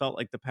almost felt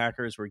like the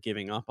Packers were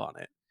giving up on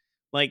it.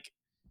 Like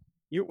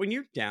when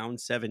you're down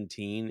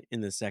 17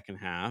 in the second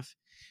half,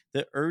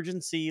 the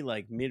urgency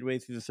like midway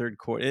through the third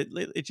quarter,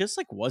 it just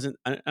like wasn't.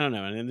 I don't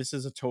know. And this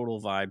is a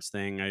total vibes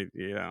thing.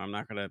 I'm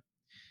not gonna.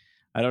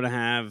 I don't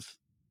have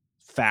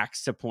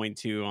facts to point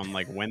to on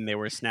like when they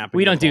were snapping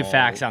We the don't do ball.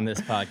 facts on this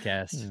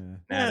podcast.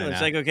 Yeah, No, it's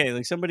no. like okay,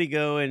 like somebody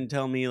go and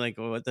tell me like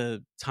what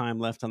the time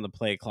left on the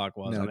play clock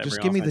was No, on just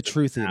every give me the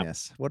offensive snap.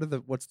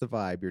 truthiness. What's the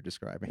vibe you're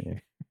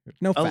describing?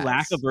 No A lack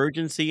facts. of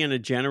urgency and a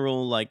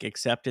general like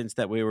acceptance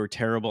that we were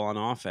terrible on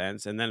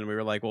offense. And then we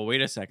were like, well,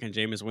 wait a second,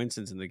 Jameis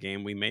Winston's in the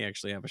game. We may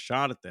actually have a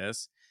shot at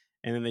this.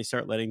 And then they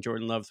start letting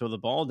Jordan Love throw the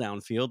ball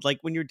downfield. Like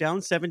when you're down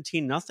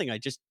 17-0, I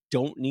just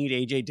don't need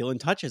AJ Dillon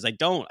touches. I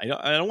don't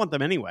want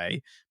them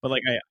anyway, but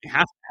like I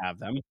have to have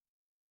them.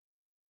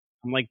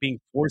 I'm like being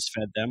force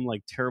fed them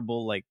like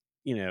terrible, like,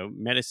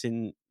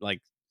 medicine, like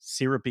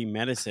syrupy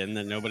medicine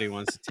that nobody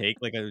wants to take.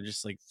 Like I'm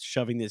just like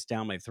shoving this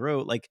down my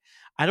throat. Like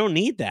I don't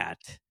need that.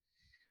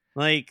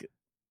 Like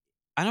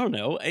I don't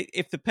know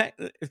if the Packers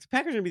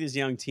are gonna be this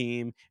young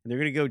team and they're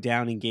gonna go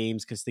down in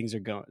games because things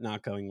are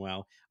not going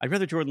well. I'd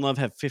rather Jordan Love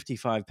have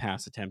 55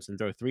 pass attempts and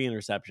throw 3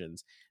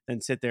 interceptions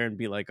than sit there and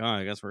be like, oh,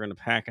 I guess we're gonna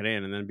pack it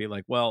in, and then be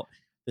like, well,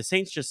 the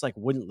Saints just like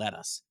wouldn't let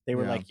us. They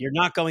were Yeah. like, you're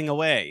not going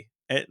away.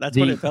 That's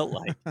what The it felt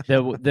like.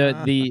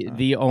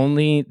 the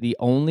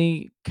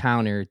only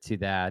counter to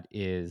that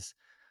is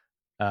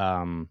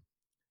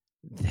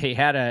they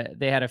had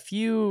a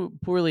few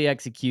poorly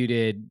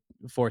executed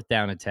fourth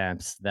down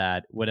attempts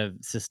that would have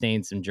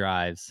sustained some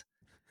drives.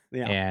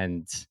 Yeah.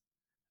 And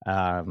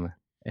um,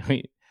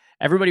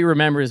 everybody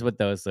remembers what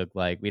those look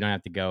like. We don't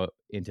have to go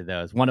into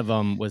those. One of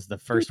them was the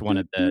first one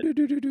at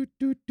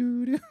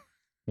the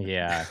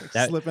yeah like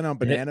that slipping on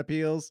the, banana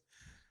peels.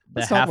 the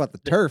Let's talk half about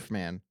the turf,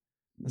 man.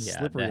 The yeah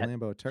slippery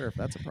Lambeau turf.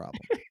 That's a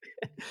problem.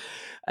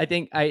 I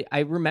think I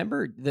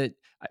remembered that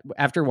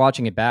after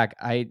watching it back,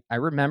 I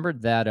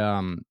remembered that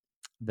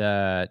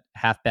the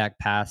halfback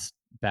pass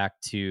back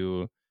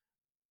to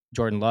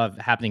Jordan Love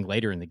happening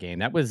later in the game.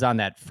 That was on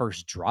that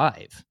first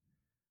drive.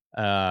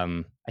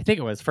 I think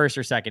it was first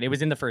or second. It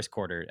was in the first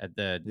quarter at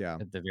the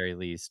very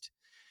least.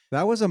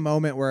 That was a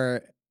moment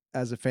where,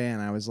 as a fan,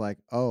 I was like,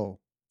 "Oh,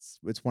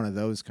 it's one of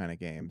those kind of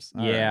games."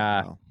 All right,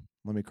 Yeah. well,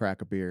 let me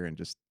crack a beer and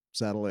just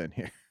settle in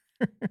here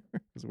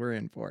because we're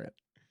in for it.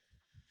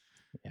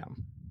 Yeah.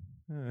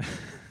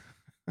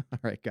 All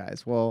right,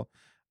 guys. Well,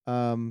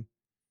 I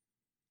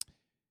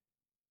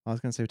was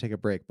gonna say take a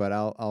break, but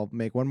I'll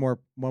make one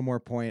more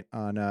point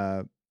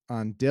on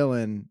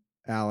Dylan,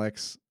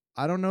 Alex.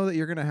 I don't know that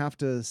you're gonna have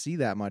to see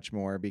that much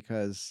more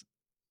because,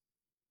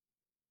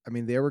 I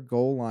mean, they were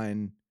goal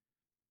line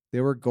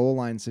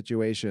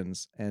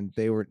situations, and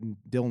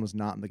Dylan was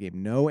not in the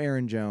game. No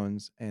Aaron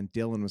Jones, and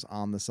Dylan was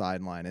on the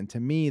sideline. And to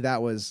me,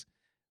 that was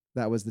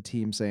the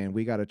team saying,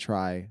 we got to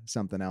try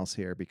something else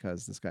here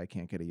because this guy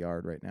can't get a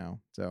yard right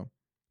now. So,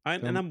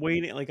 I'm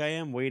waiting. Like I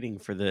am waiting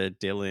for the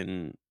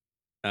Dylan,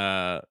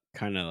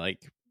 kind of like,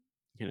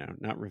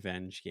 not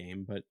revenge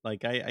game, but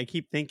like I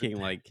keep thinking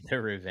like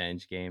the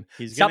revenge game.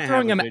 he's Stop gonna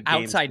throwing have him a good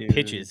game outside soon.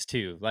 pitches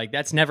too. Like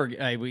that's never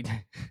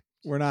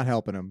we're not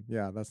helping him.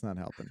 Yeah, that's not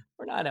helping.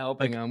 We're not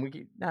helping him. We're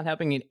not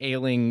helping an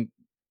ailing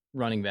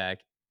running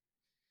back.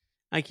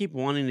 I keep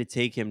wanting to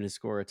take him to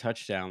score a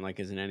touchdown, like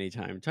as an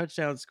anytime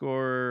touchdown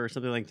scorer or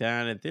something like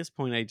that. At this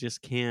point, I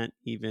just can't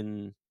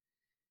even.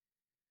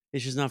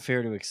 It's just not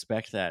fair to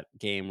expect that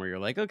game where you're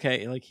like,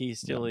 okay, like he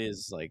still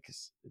is like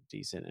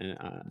decent, and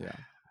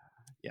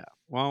yeah.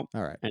 Well,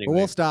 all right. Anyway, but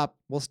we'll stop.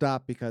 We'll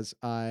stop because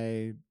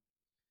I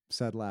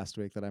said last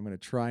week that I'm going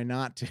to try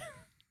not to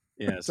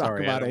talk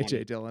about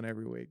AJ Dillon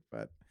every week,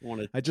 but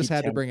I just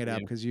had to bring it up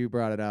because you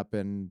brought it up,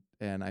 and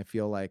I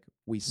feel like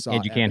we saw.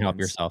 And you can't help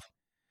yourself.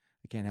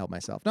 I can't help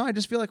myself. No, I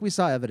just feel like we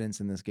saw evidence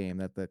in this game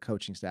that the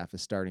coaching staff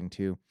is starting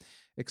to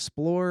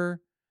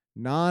explore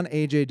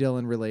non-AJ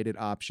Dillon related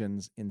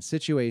options in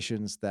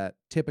situations that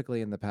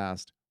typically in the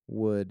past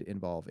would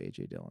involve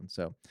AJ Dillon.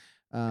 So,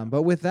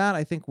 but with that,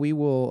 I think we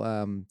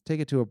will take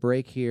it to a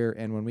break here.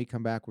 And when we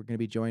come back, we're going to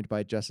be joined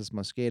by Justis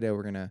Mosqueda.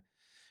 We're going to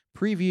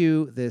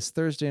preview this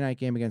Thursday night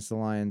game against the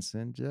Lions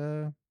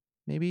and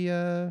maybe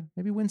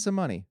win some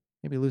money,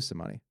 maybe lose some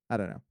money. I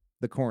don't know.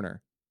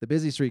 The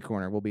busy street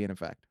corner will be in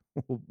effect.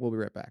 We'll be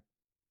right back.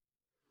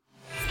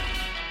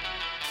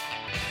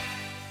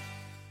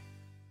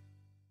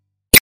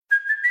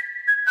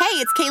 Hey,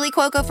 it's Kaylee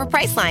Cuoco for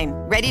Priceline.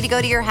 Ready to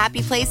go to your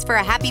happy place for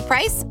a happy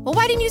price? Well,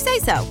 why didn't you say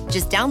so?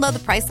 Just download the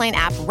Priceline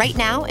app right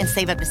now and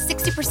save up to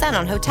 60%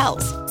 on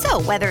hotels.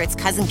 So whether it's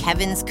Cousin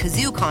Kevin's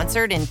Kazoo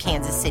Concert in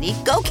Kansas City,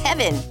 go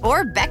Kevin,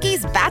 or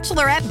Becky's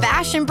Bachelorette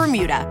Bash in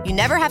Bermuda, you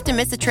never have to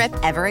miss a trip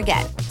ever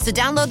again. So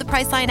download the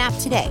Priceline app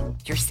today.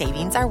 Your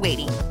savings are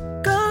waiting.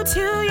 Go to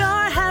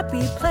your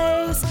happy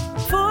place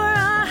for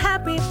a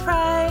happy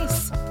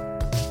price.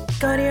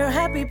 Go to your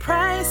happy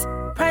price,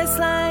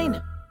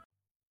 Priceline.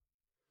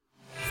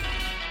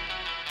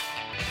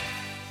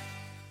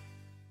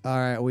 All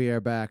right, we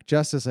are back.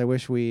 Justis, I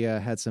wish we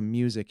had some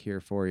music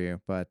here for you,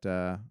 but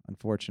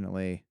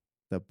unfortunately,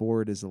 the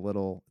board is a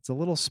little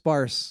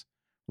sparse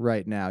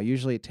right now.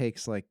 Usually, it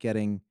takes like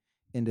getting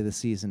into the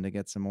season to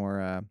get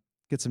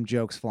some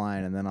jokes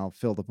flying, and then I'll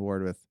fill the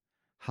board with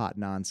hot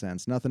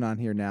nonsense. Nothing on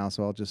here now,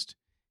 so I'll just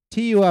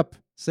tee you up.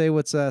 Say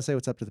what's up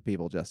to the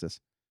people, Justis.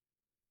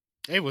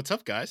 Hey, what's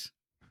up, guys?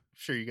 I'm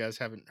sure you guys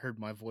haven't heard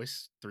my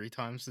voice 3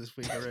 times this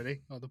week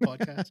already on the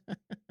podcast.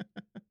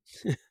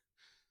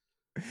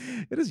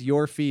 It is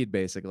your feed,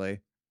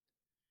 basically.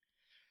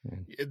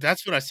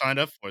 That's what I signed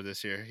up for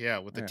this year. Yeah,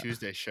 with the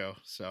Tuesday show.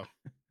 So,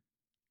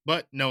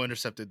 but no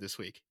intercepted this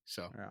week.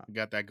 So we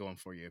got that going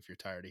for you if you're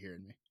tired of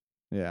hearing me.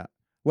 Yeah.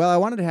 Well, I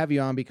wanted to have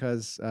you on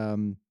because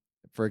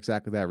for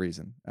exactly that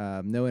reason.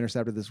 No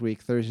intercepted this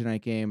week. Thursday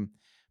night game.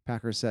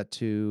 Packers set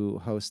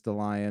to host the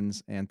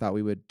Lions, and thought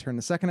we would turn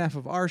the second half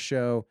of our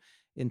show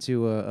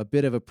into a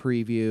bit of a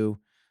preview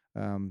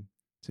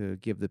to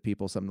give the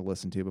people something to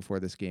listen to before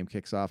this game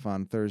kicks off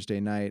on Thursday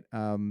night.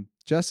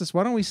 Justis,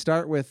 why don't we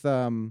start with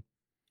the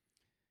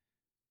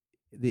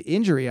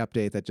injury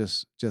update that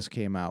just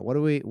came out? What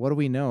do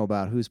we know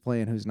about who's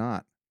playing, who's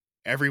not?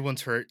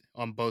 Everyone's hurt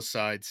on both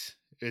sides.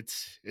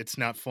 It's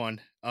not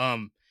fun.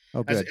 Oh,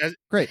 good.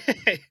 Great.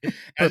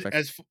 Perfect.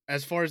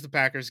 As far as the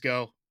Packers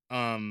go,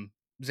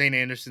 Zane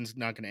Anderson's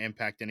not going to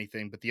impact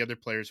anything, but the other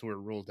players who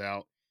are ruled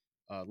out,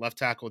 left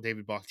tackle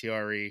David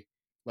Bakhtiari,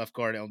 left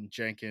guard Elton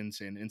Jenkins,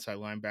 and inside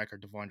linebacker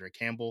Devondre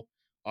Campbell.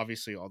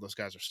 Obviously, all those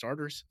guys are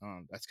starters.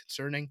 That's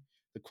concerning.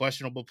 The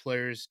questionable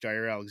players,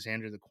 Jair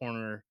Alexander, the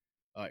corner,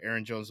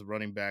 Aaron Jones, the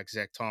running back,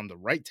 Zach Tom, the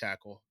right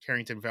tackle,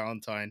 Carrington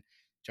Valentine,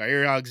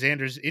 Jair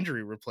Alexander's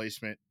injury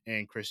replacement,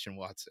 and Christian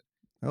Watson.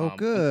 Oh,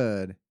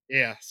 good.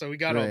 Yeah, so we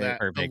got all Great. that.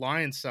 The Perfect.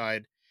 Lions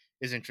side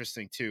is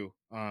interesting too.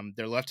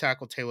 Their left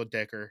tackle Taylor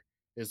Decker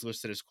is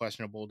listed as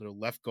questionable. Their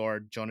left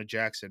guard Jonah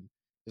Jackson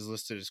is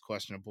listed as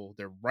questionable.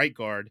 Their right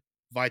guard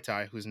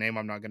Vaitai, whose name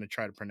I'm not going to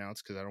try to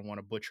pronounce because I don't want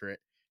to butcher it,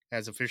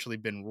 has officially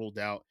been ruled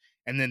out.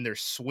 And then their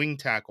swing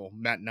tackle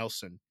Matt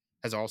Nelson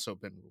has also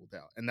been ruled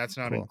out, and that's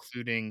not Cool.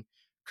 including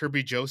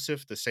Kirby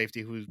Joseph, the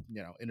safety who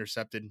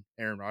intercepted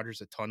Aaron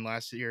Rodgers a ton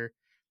last year.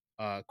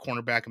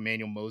 Cornerback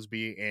Emmanuel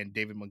Mosby and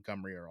David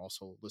Montgomery are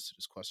also listed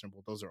as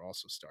questionable. Those are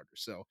also starters.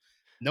 So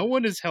no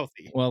one is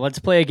healthy. Well, let's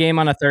play a game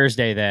on a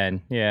Thursday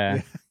then.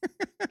 Yeah.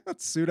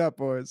 Let's suit up,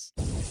 boys.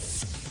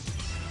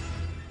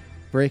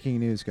 Breaking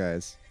news,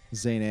 guys.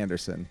 Zane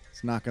Anderson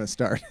is not going to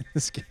start in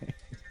this game.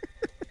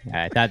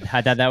 I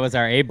thought that was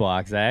our A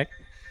block, Zach.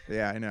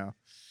 Yeah, I know.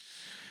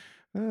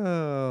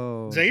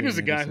 Oh, Zane is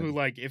a guy Anderson. who,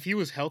 like, if he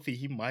was healthy,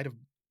 he might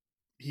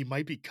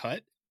be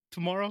cut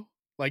tomorrow.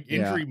 Like, Yeah.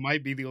 injury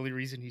might be the only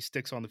reason he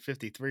sticks on the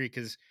 53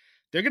 because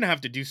they're going to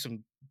have to do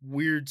some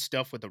weird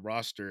stuff with the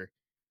roster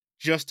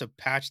just to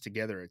patch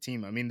together a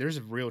team. I mean, there's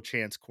a real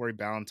chance Corey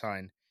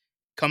Ballantyne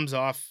comes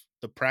off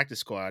the practice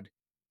squad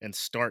and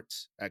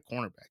starts at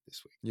cornerback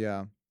this week.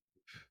 Yeah.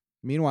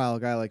 Meanwhile, a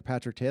guy like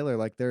Patrick Taylor,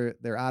 like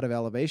they're out of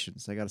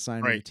elevations. They got to sign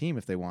him to the Right. team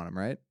if they want him,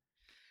 right?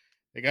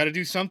 They got to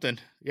do something.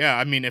 Yeah,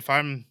 I mean, if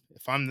I'm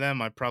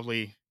them, I'd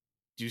probably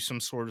do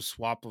some sort of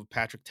swap of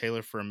Patrick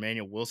Taylor for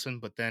Emmanuel Wilson.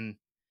 But then,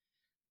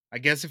 I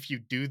guess if you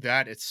do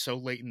that, it's so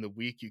late in the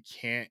week you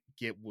can't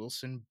get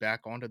Wilson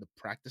back onto the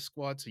practice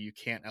squad, so you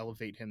can't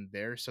elevate him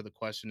there. So the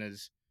question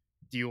is,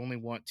 do you only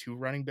want 2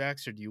 running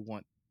backs or do you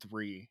want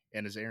 3?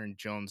 And is Aaron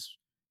Jones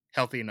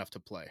healthy enough to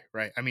play?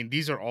 Right. I mean,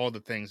 these are all the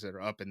things that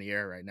are up in the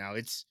air right now.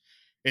 It's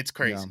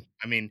crazy.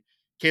 I mean,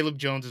 Caleb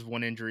Jones is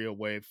one injury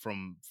away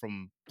from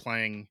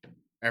playing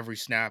every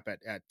snap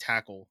at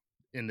tackle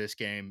in this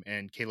game,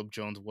 and Caleb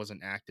Jones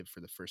wasn't active for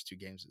the first 2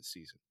 games of the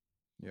season.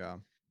 Yeah.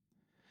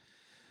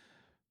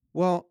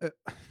 Well,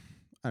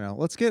 I don't know.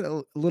 Let's get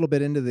a little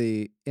bit into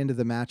the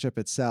matchup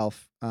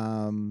itself.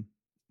 I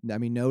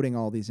mean, noting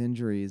all these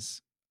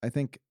injuries, I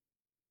think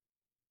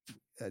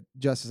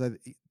Justice,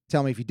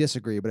 tell me if you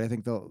disagree, but I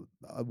think the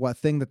what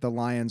thing that the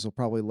Lions will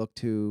probably look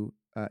to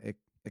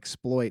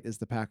exploit is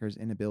the Packers'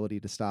 inability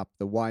to stop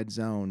the wide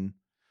zone,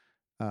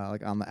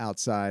 like on the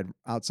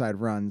outside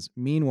runs.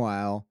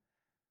 Meanwhile,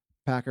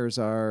 Packers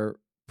are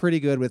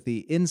pretty good with the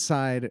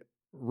inside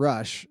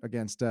rush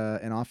against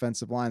an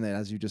offensive line that,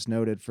 as you just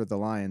noted, for the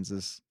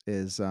Lions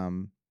is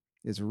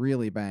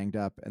really banged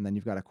up, and then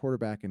you've got a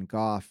quarterback in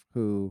Goff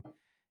who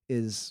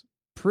is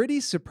pretty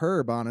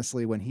superb,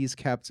 honestly, when he's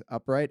kept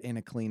upright in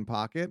a clean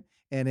pocket,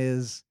 and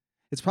it's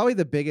probably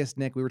the biggest,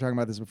 Nick, we were talking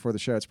about this before the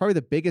show, it's probably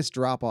the biggest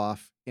drop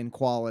off in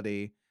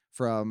quality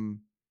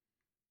from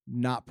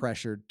not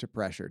pressured to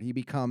pressured. He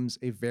becomes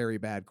a very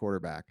bad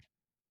quarterback.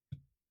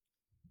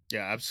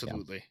 Yeah,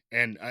 absolutely.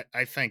 Yeah. And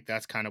I think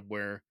that's kind of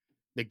where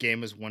the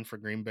game is won for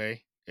Green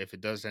Bay. If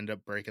it does end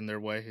up breaking their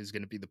way, is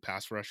going to be the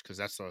pass rush, because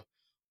that's the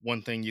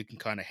one thing you can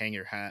kind of hang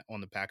your hat on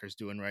the Packers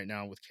doing right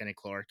now with Kenny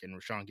Clark and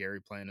Rashawn Gary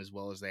playing as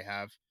well as they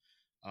have.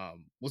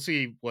 We'll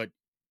see what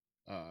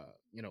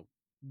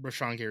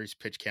Rashawn Gary's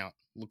pitch count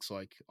looks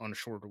like on a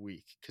shorter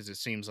week, because it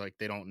seems like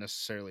they don't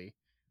necessarily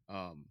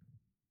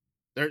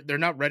they're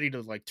not ready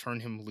to like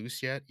turn him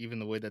loose yet, even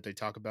the way that they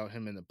talk about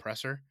him in the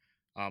presser.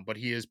 But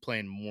he is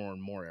playing more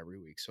and more every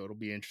week, so it'll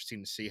be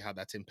interesting to see how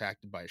that's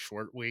impacted by a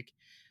short week.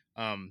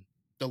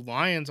 The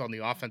Lions on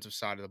the offensive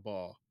side of the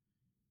ball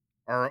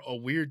are a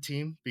weird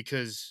team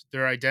because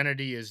their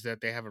identity is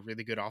that they have a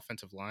really good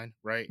offensive line,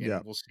 right?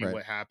 And we'll see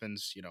what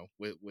happens,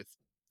 with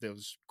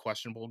those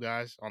questionable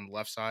guys on the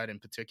left side in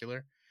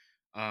particular.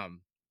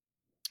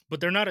 But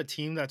they're not a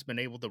team that's been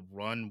able to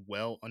run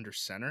well under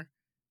center.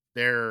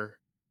 They're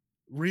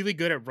really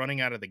good at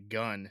running out of the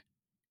gun,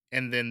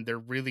 and then they're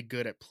really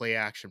good at play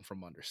action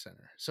from under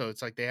center. So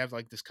it's like they have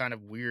like this kind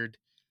of weird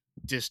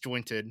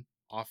disjointed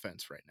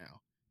offense right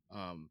now.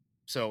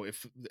 So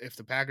if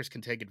the Packers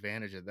can take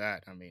advantage of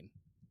that, I mean,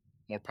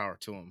 more power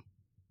to them.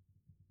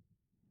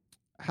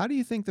 How do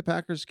you think the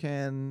Packers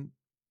can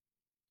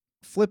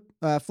flip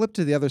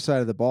to the other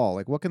side of the ball?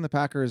 Like, what can the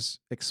Packers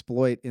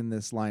exploit in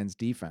this Lions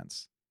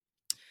defense?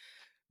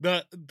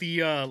 The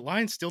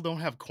Lions still don't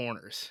have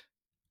corners,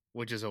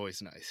 which is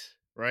always nice,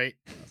 right?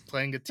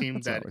 Playing a team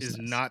that is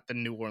nice. Not the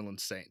New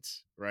Orleans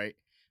Saints, right?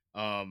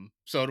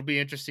 So it'll be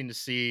interesting to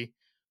see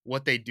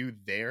what they do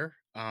there.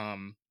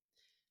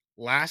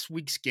 Last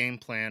week's game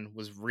plan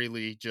was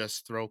really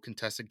just throw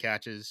contested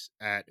catches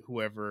at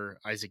whoever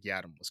Isaac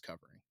Yiadom was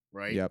covering,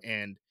 right? Yep.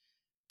 And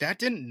that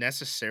didn't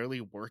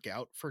necessarily work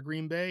out for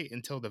Green Bay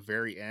until the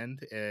very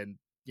end. And,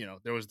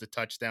 there was the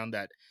touchdown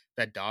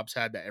that Dobbs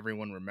had that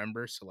everyone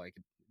remembers. So, like,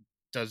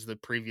 does the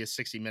previous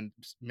 60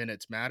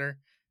 minutes matter?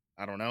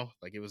 I don't know.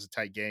 Like, it was a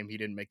tight game. He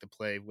didn't make the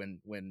play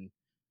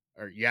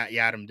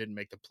Yiadom didn't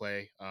make the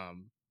play,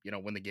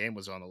 when the game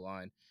was on the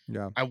line.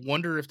 Yeah. I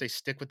wonder if they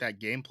stick with that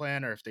game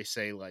plan or if they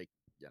say, like,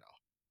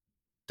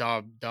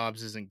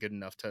 Dobbs isn't good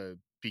enough to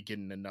be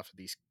getting enough of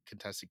these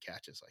contested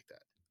catches like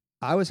that.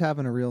 I was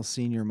having a real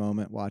senior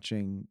moment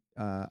watching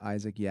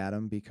Isaac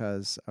Yadam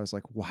because I was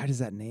like, why does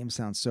that name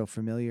sound so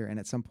familiar? And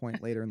at some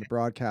point later in the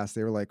broadcast,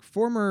 they were like,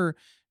 former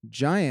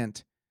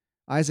Giant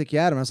Isaac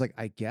Yadam. I was like,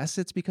 I guess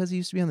it's because he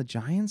used to be on the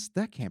Giants.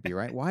 That can't be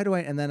right. Why do I?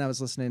 And then I was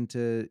listening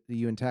to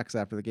you and Tex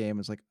after the game. I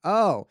was like,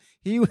 oh,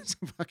 he was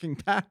a fucking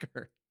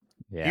Packer.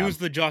 Yeah. He was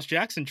the Josh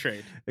Jackson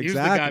trade. He was the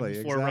guy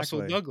before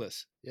Russell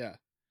Douglas. Yeah.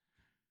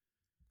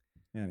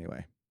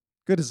 Anyway,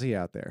 good to see you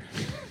out there.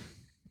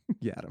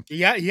 Yadam.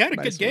 Yeah, he had a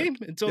Nice good work.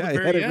 game until the Yeah,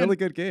 very he had end. a really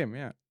good game.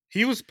 Yeah.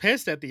 He was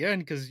pissed at the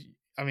end because,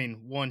 I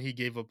mean, one, he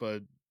gave up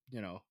a,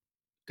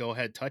 go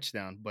ahead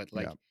touchdown, but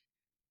like Yeah.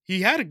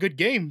 he had a good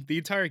game the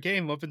entire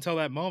game up until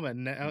that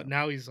moment. And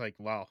now he's like,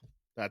 wow,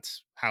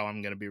 that's how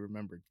I'm going to be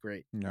remembered.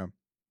 Great. Yeah.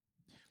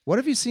 What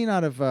have you seen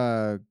out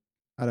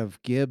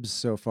of Gibbs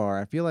so far?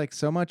 I feel like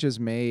so much is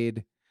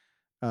made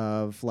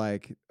of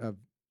like of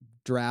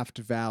draft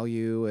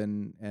value,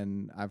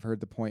 and I've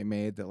heard the point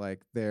made that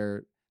like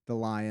the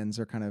Lions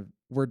are kind of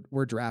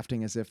we're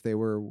drafting as if they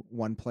were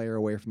one player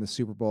away from the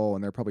Super Bowl,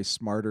 and they're probably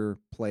smarter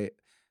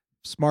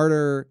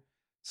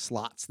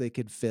slots they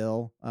could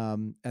fill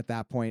at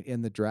that point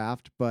in the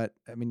draft. But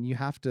I mean, you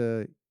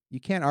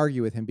can't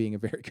argue with him being a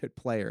very good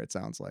player. It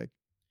sounds like.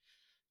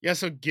 Yeah.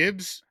 So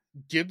Gibbs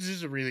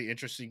is a really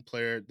interesting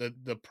player.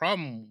 The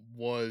problem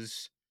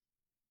was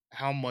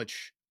how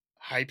much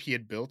hype he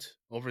had built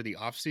over the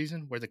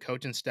offseason, where the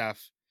coaching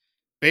staff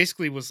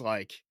basically was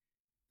like,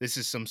 this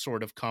is some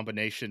sort of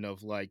combination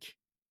of like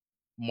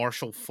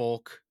Marshall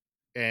Falk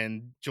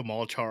and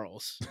Jamal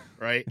Charles,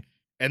 right?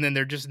 And then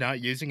they're just not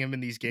using him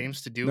in these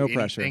games to do No anything.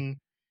 pressure.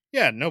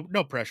 Yeah,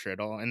 no pressure at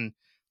all. And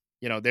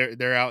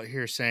they're out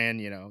here saying,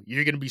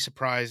 you're going to be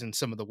surprised in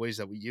some of the ways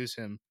that we use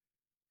him.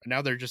 And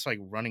now they're just like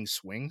running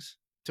swings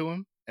to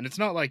him. And it's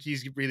not like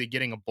he's really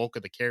getting a bulk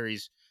of the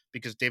carries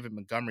because David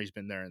Montgomery's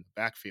been there in the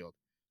backfield.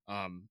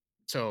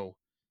 So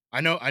I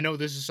know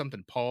this is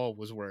something Paul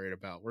was worried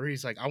about, where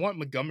he's like, I want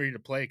Montgomery to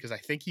play because I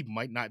think he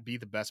might not be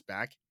the best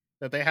back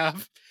that they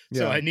have.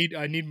 So Yeah.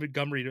 I need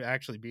Montgomery to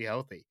actually be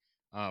healthy.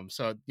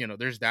 So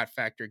there's that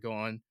factor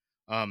going.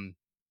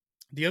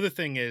 The other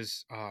thing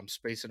is, I'm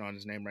spacing on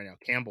his name right now,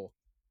 Campbell.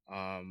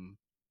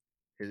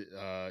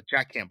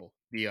 Jack Campbell,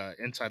 the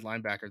inside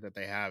linebacker that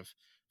they have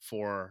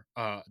for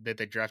that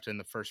they drafted in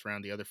the first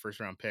round, the other first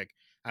round pick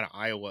out of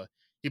Iowa.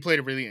 He played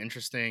a really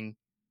interesting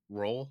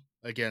role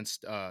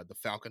against the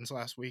Falcons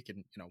last week,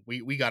 and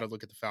we got to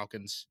look at the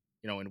Falcons,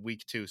 in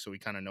week 2, so we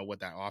kind of know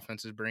what that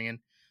offense is bringing.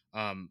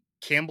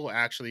 Campbell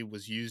actually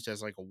was used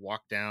as like a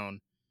walk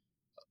down,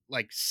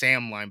 like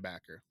Sam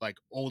linebacker, like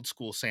old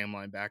school Sam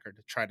linebacker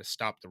to try to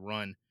stop the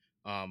run,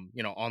 on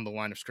the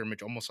line of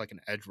scrimmage, almost like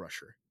an edge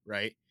rusher,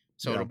 right?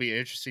 So it'll be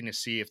interesting to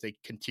see if they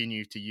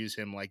continue to use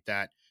him like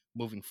that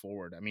moving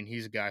forward. I mean,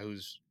 he's a guy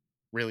who's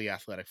really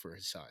athletic for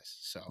his size.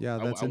 So Yeah,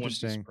 that's I wouldn't be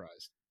interesting.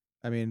 surprised.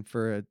 I mean,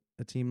 for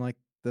a team like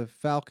the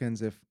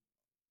Falcons, if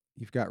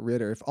you've got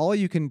Ritter, if all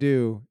you can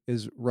do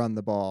is run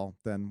the ball,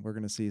 then we're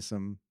going to see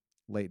some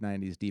late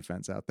 90s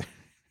defense out there.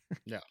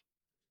 Yeah.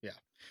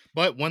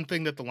 But one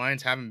thing that the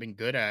Lions haven't been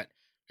good at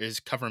is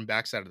covering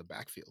backs out of the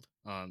backfield.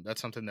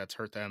 That's something that's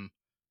hurt them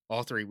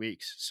all 3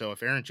 weeks. So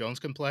if Aaron Jones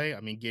can play, I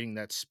mean, getting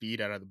that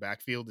speed out of the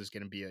backfield is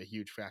going to be a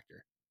huge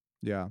factor.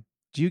 Yeah.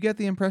 Do you get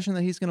the impression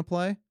that he's going to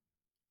play?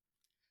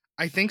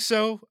 I think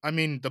so. I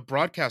mean, the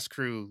broadcast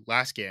crew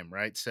last game,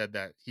 right, said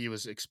that he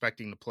was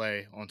expecting to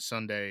play on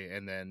Sunday,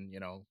 and then,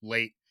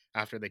 late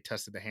after they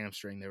tested the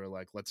hamstring, they were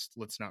like, let's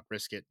not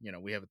risk it.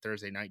 We have a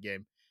Thursday night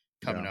game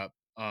coming up.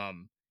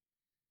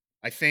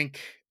 I think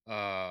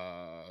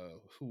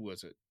who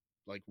was it?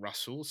 Like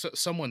Rasul. So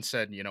someone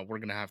said, we're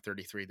gonna have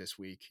 33 this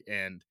week,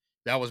 and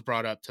that was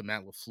brought up to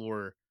Matt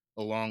LaFleur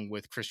along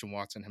with Christian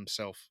Watson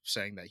himself,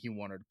 saying that he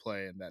wanted to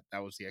play and that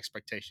was the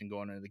expectation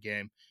going into the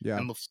game. Yeah.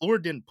 And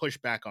LaFleur didn't push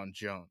back on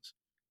Jones,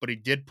 but he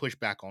did push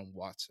back on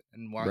Watson.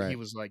 And while he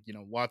was like,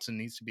 Watson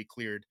needs to be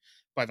cleared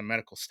by the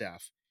medical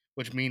staff,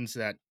 which means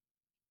that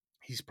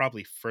he's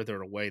probably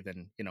further away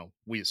than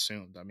we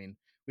assumed. I mean,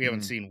 we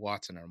haven't seen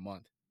Watson in a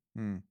month.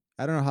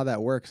 I don't know how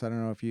that works. I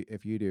don't know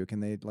if you do. Can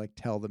they like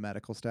tell the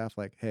medical staff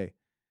like, hey,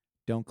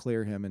 don't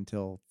clear him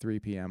until 3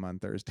 p.m. on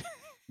Thursday?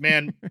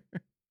 Man,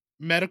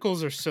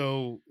 medicals are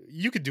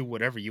you could do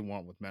whatever you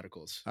want with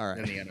medicals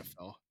in the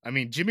NFL. I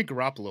mean, Jimmy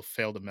Garoppolo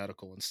failed a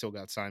medical and still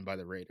got signed by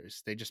the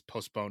Raiders. They just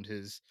postponed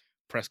his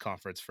press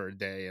conference for a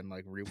day and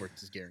like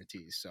reworked his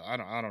guarantees. So I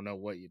don't know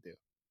what you do.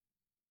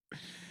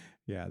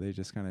 Yeah, they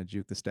just kind of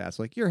juke the stats.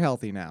 Like, you're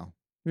healthy now.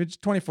 It's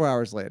 24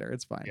 hours later.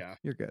 It's fine. Yeah.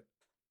 You're good.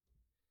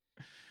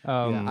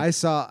 I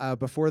saw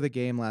before the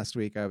game last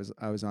week, I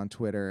was on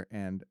Twitter,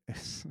 and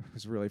it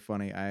was really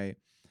funny. I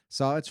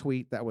saw a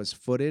tweet that was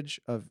footage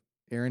of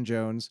Aaron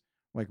Jones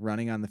like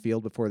running on the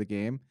field before the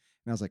game,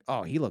 and I was like,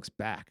 oh, he looks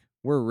back.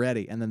 We're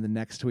ready. And then the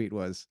next tweet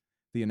was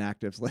the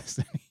inactives list,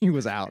 and he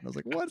was out. And I was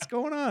like, what's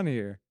going on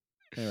here?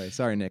 Anyway,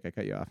 sorry, Nick, I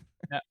cut you off.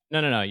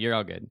 No, you're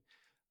all good.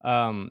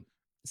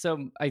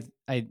 So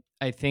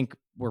I think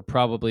we're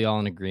probably all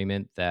in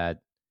agreement that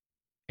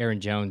Aaron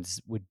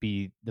Jones would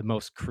be the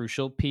most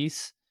crucial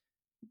piece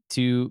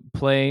to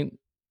play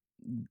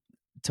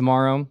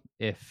tomorrow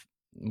if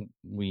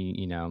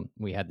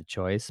we had the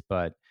choice.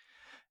 But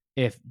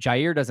if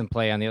Jair doesn't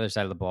play on the other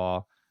side of the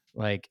ball,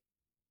 like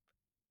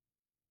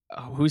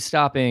who's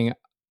stopping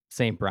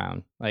St.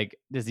 Brown? Like,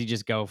 does he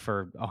just go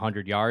for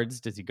 100 yards?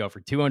 Does he go for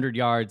 200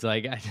 yards?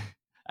 Like,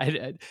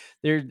 that's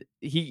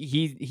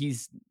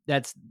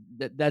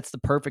the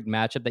perfect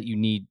matchup that you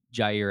need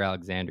Jair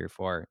Alexander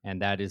for,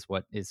 and that is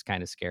what is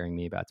kind of scaring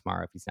me about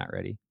tomorrow if he's not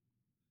ready.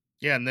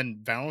 Yeah, and then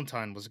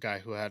Valentine was a guy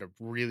who had a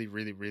really,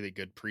 really, really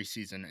good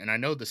preseason. And I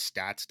know the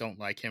stats don't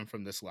like him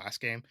from this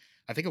last game.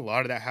 I think a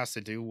lot of that has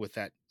to do with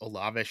that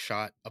Olave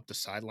shot up the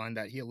sideline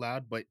that he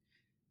allowed, but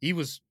he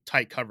was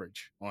tight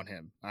coverage on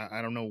him.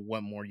 I don't know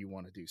what more you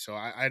want to do. So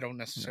I don't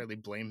necessarily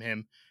blame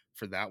him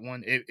for that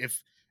one.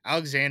 If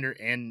Alexander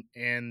and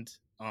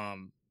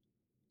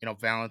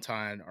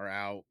Valentine are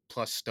out,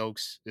 plus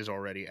Stokes is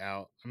already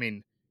out. I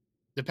mean,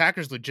 the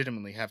Packers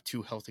legitimately have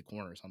two healthy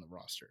corners on the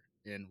roster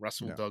in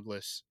Russell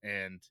Douglas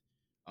and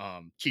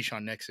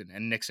Keyshawn Nixon,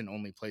 and Nixon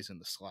only plays in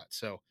the slot.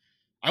 So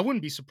I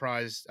wouldn't be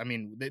surprised. I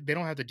mean, they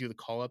don't have to do the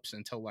call-ups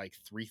until like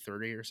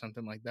 3:30 or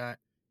something like that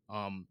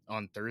on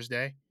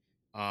Thursday.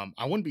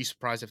 I wouldn't be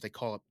surprised if they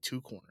call up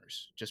two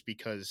corners just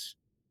because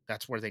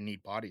that's where they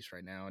need bodies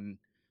right now. And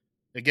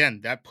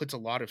again, that puts a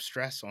lot of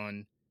stress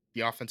on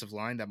the offensive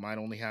line that might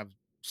only have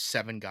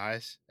 7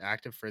 guys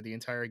active for the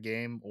entire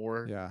game,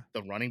 or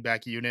the running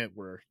back unit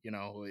where,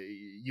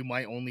 you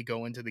might only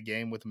go into the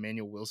game with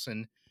Emmanuel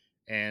Wilson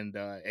and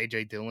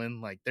AJ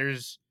Dillon. Like,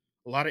 there's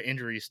a lot of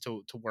injuries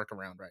to work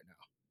around right now.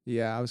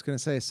 Yeah, I was going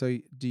to say, so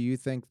do you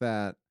think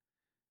that,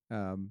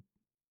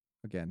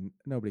 again,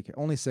 nobody care,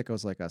 only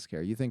sickos like us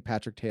care. You think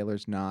Patrick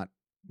Taylor's not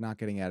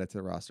getting added to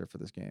the roster for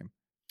this game?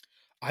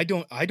 I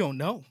don't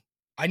know.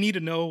 I need to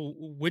know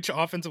which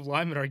offensive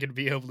linemen are going to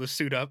be able to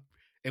suit up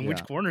and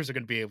which corners are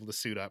going to be able to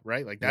suit up,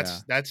 right? Like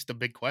that's the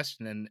big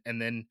question.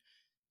 And then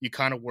you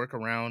kind of work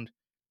around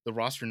the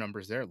roster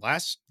numbers there.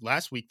 Last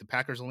week, the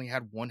Packers only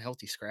had one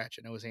healthy scratch,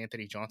 and it was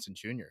Anthony Johnson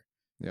Jr.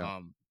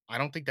 Yeah. I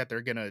don't think that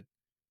they're going to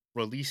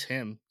release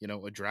him,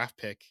 a draft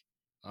pick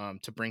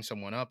to bring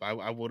someone up.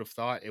 I would have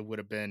thought it would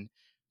have been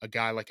a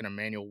guy like an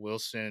Emmanuel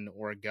Wilson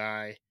or a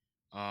guy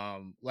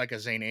like a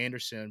Zane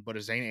Anderson, but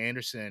a Zane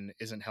Anderson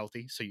isn't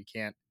healthy, so you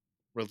can't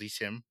release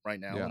him right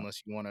now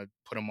unless you want to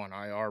put him on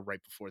IR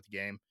right before the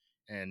game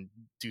and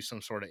do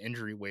some sort of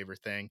injury waiver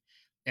thing.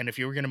 And if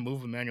you were going to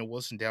move Emmanuel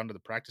Wilson down to the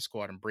practice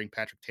squad and bring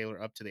Patrick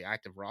Taylor up to the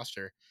active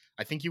roster,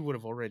 I think you would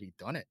have already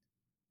done it.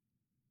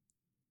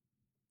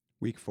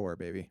 Week 4,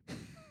 baby.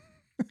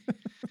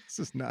 This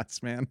is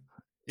nuts, man.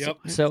 Yep.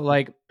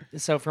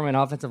 So from an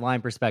offensive line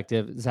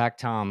perspective, Zach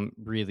Tom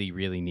really,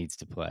 really needs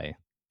to play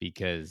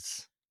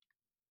because,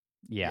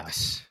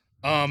 Yes.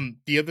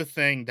 The other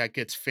thing that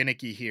gets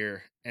finicky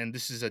here, and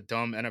this is a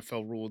dumb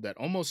NFL rule that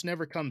almost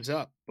never comes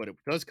up, but it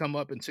does come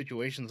up in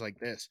situations like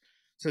this.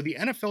 So the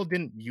NFL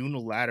didn't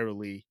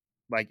unilaterally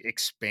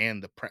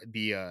expand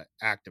the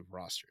active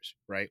rosters,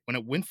 right? When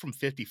it went from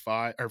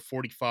 55 or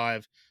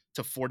 45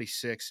 to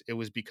 46, it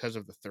was because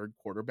of the third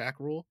quarterback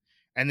rule.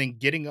 And then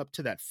getting up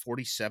to that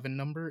 47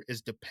 number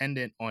is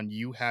dependent on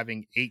you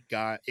having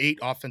 8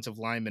 offensive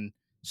linemen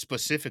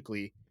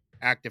specifically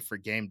active for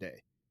game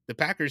day. The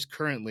Packers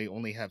currently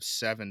only have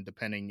 7,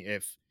 depending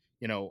if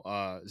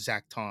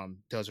Zach Tom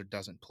does or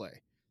doesn't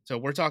play. So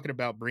we're talking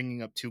about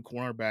bringing up 2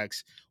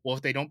 cornerbacks. Well,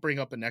 if they don't bring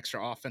up an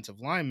extra offensive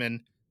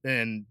lineman,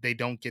 then they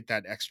don't get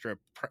that extra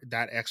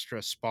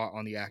spot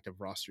on the active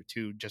roster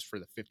too, just for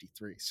the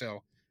 53.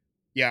 So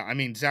yeah, I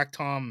mean, Zach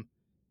Tom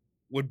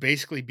would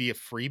basically be a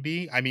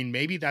freebie. I mean,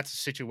 maybe that's a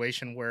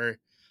situation where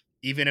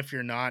even if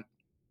you're not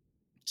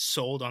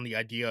sold on the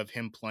idea of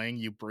him playing,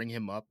 you bring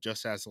him up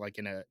just as like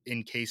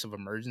in case of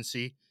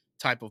emergency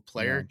type of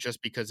player,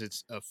 just because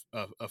it's a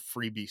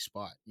freebie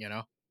spot,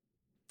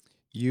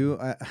 You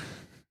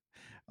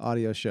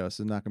audio show,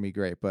 so not gonna be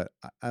great, but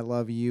I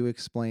love you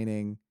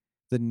explaining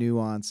the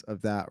nuance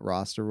of that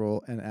roster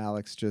rule and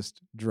Alex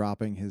just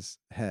dropping his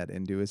head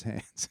into his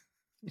hands.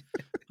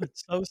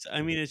 It's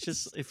it's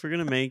just, if we're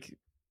gonna make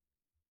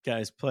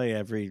guys play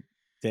every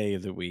day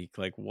of the week,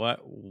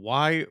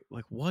 why,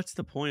 what's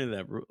the point of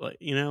that rule?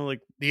 The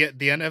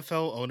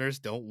NFL owners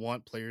don't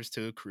want players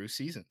to accrue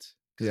seasons,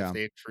 because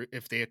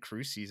if they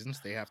accrue seasons,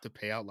 they have to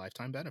pay out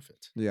lifetime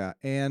benefits. Yeah,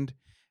 and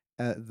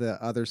the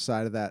other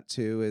side of that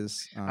too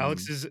is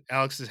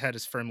Alex's head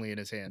is firmly in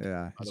his hand.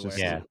 Yeah, by he's the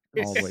just way.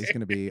 all the way. He's going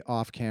to be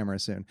off camera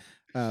soon.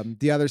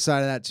 The other side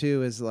of that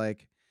too is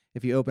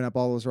if you open up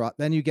all those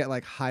then you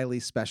get highly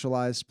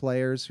specialized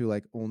players who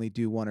only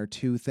do 1 or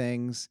 2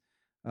 things,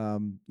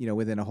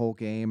 within a whole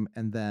game,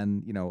 and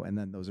then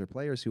those are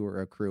players who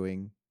are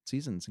accruing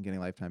seasons and getting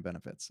lifetime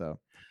benefits. So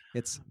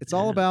it's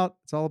all about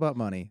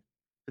money.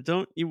 But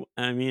don't you?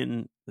 I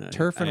mean,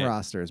 turf and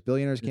rosters.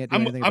 Billionaires can't do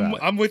anything about it.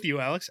 I'm with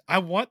you, Alex. I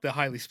want the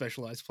highly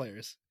specialized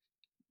players.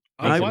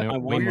 I want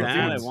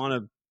that. I want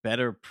a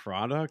better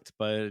product,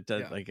 but it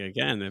does,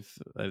 again, if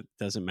it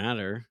doesn't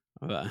matter,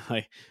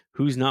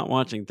 who's not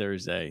watching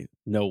Thursday?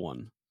 No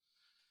one.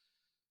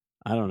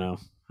 I don't know.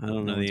 I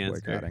don't No know the one's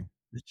answer. boycotting.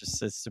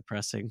 It's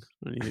depressing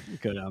when you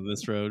go down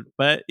this road.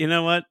 But you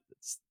know what?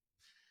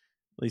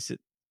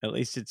 At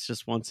least it's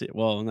just once.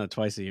 Well, no,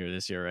 twice a year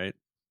this year, right?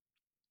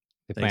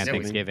 They plan Yeah, we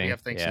Thanksgiving. have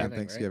Yeah. Thanksgiving, right?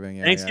 Thanksgiving,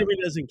 yeah. Thanksgiving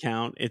doesn't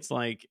count. It's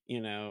like,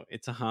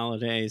 it's a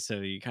holiday, so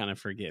you kind of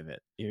forgive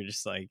it. You're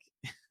just like,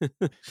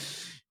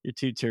 you're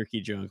too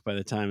turkey drunk by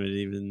the time it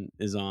even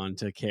is on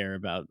to care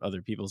about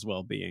other people's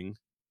well-being.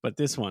 But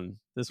this one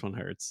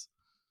hurts.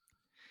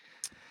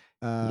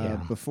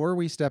 Yeah. Before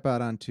we step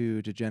out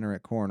onto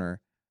Degenerate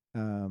Corner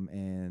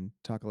and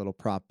talk a little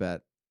prop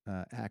bet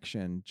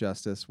action,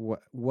 Justice,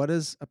 what do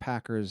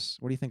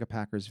you think a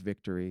Packers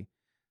victory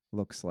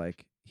looks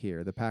like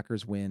here? The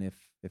Packers win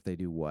if they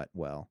do what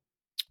well?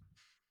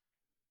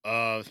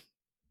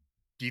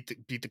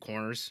 Beat the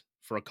corners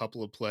for a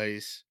couple of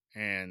plays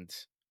and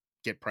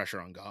get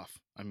pressure on Goff.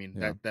 I mean,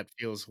 Yeah. that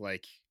feels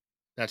like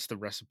that's the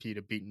recipe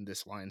to beating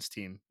this Lions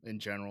team in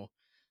general.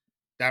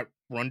 That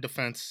run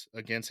defense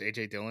against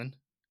AJ Dillon,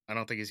 I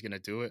don't think he's going to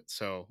do it.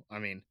 So, I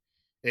mean,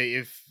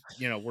 if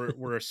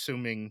we're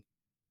assuming,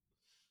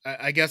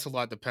 I guess a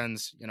lot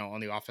depends, on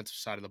the offensive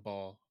side of the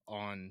ball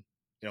on,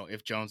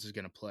 if Jones is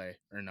going to play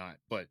or not.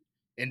 But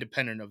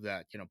independent of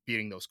that,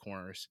 beating those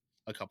corners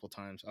a couple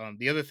times.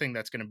 The other thing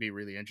that's going to be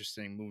really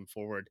interesting moving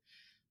forward,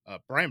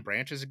 Brian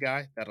Branch is a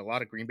guy that a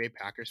lot of Green Bay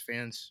Packers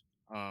fans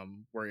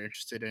were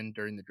interested in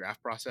during the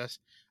draft process.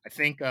 I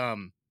think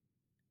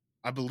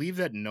I believe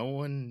that no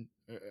one.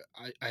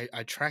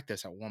 I tracked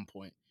this at one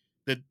point.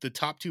 The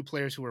top two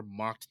players who were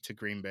mocked to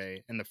Green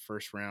Bay in the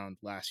first round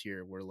last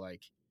year were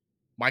like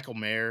Michael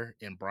Mayer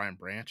and Brian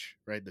Branch,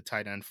 right? The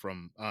tight end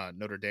from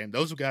Notre Dame.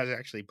 Those guys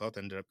actually both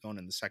ended up going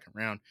in the second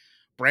round.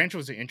 Branch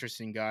was an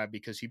interesting guy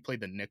because he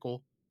played the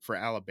nickel for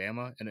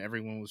Alabama, and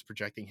everyone was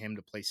projecting him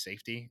to play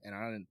safety. And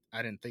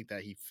I didn't think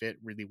that he fit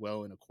really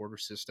well in a quarter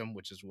system,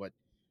 which is what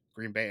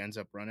Green Bay ends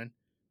up running.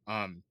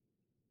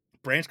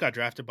 Branch got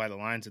drafted by the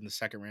Lions in the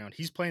second round.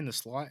 He's playing the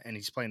slot, and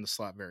he's playing the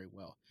slot very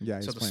well. Yeah,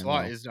 he's So the playing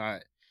slot well. is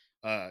not,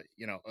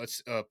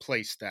 a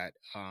place that,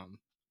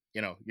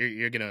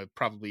 you're gonna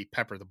probably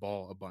pepper the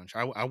ball a bunch.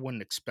 I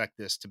wouldn't expect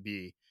this to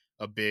be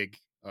a big,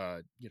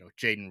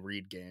 Jaden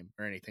Reed game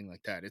or anything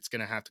like that. It's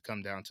gonna have to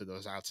come down to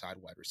those outside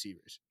wide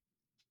receivers.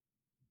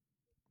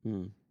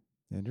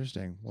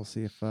 Interesting. We'll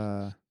see if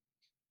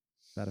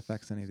that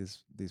affects any of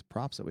these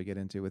props that we get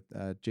into with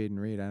Jaden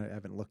Reed. I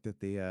haven't looked at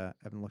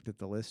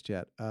the list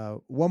yet.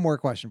 One more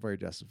question for you,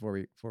 Justin,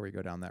 before we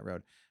go down that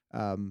road.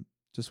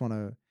 Just want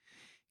to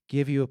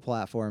give you a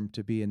platform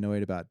to be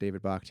annoyed about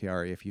David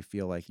Bakhtiari if you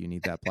feel like you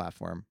need that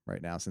platform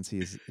right now, since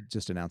he's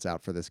just announced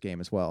out for this game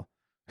as well.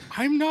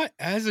 I'm not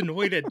as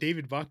annoyed at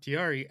David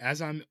Bakhtiari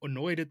as I'm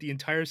annoyed at the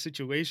entire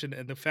situation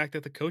and the fact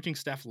that the coaching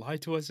staff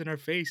lied to us in our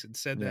face and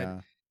said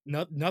that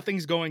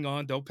nothing's going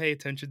on. Don't pay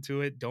attention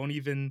to it. Don't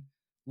even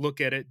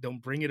look at it.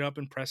 Don't bring it up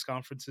in press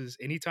conferences.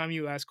 Anytime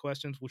you ask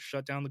questions, we'll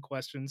shut down the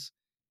questions.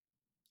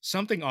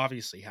 Something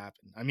obviously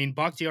happened. I mean,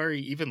 Bakhtiari,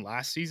 even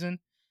last season,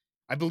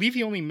 I believe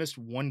he only missed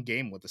one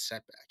game with a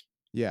setback.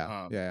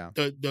 Yeah.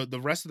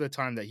 The rest of the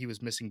time that he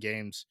was missing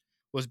games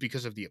was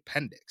because of the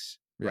appendix,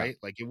 right?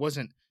 Like it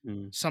wasn't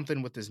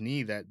something with his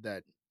knee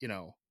that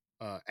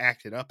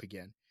acted up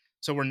again.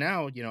 So we're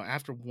now,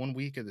 after 1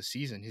 week of the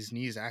season, his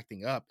knee is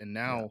acting up, and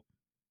now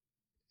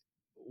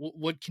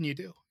what can you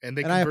do? And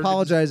I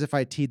apologize if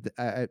I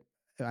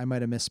I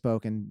might have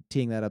misspoken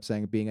teeing that up,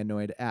 saying being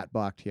annoyed at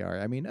Bakhtiari.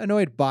 I mean,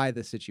 annoyed by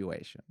the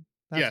situation.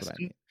 That's what I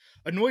mean.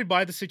 Annoyed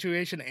by the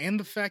situation and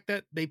the fact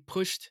that they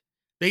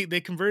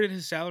converted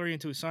his salary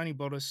into a signing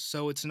bonus,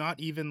 so it's not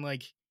even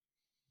like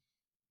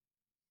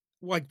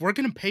we're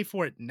going to pay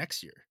for it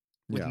next year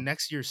with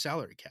next year's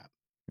salary cap.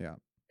 Yeah.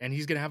 And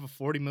he's going to have a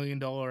 $40 million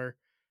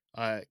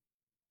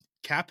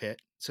cap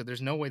hit, so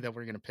there's no way that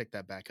we're going to pick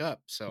that back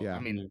up. So, I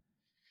mean,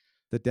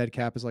 the dead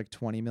cap is like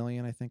 20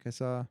 million, I think I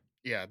saw.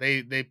 Yeah,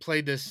 they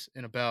played this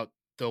in about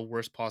the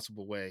worst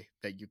possible way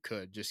that you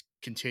could, just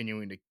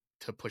continuing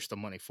to push the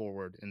money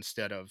forward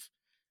instead of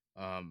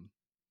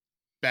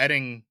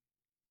betting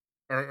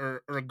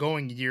or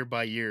going year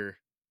by year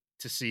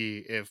to see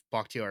if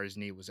Bakhtiari's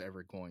knee was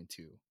ever going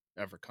to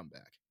come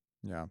back.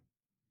 Yeah.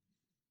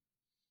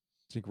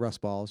 I think Russ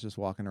Ball is just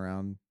walking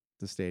around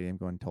the stadium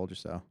going, "Told you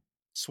so."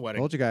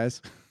 Sweating. Told you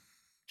guys.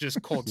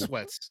 Just cold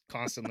sweats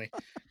constantly.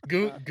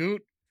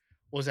 Goot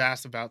was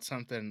asked about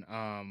something.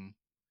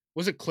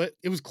 Was it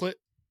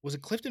was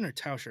it Clifton or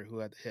Tauscher who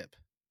had the hip?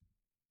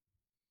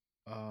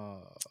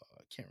 I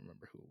can't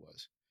remember who it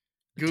was.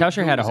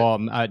 Tauscher had a whole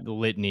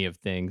litany of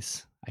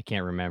things. I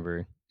can't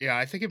remember. Yeah,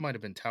 I think it might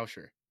have been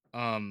Tauscher.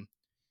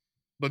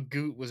 But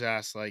Goot was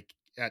asked like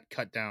at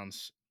cut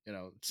downs,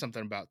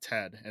 something about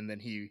Ted, and then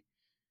he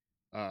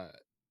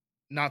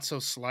not so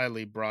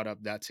slyly brought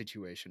up that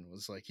situation.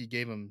 Was like he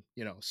gave him,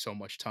 so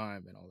much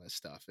time and all that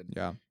stuff.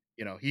 And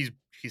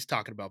he's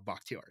talking about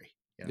Bakhtiari.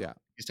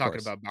 He's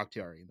talking about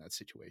Bakhtiari in that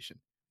situation.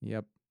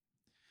 Yep.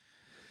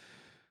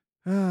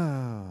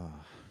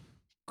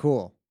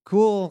 Cool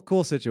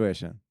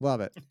situation.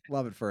 Love it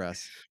for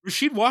us.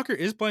 Rasheed Walker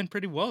is playing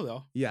pretty well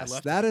though.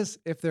 Yes, that is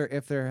if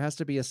there has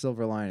to be a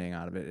silver lining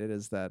out of it, it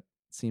is that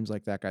seems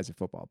like that guy's a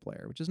football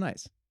player, which is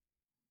nice.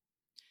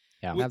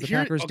 Yeah. Have the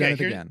Packers done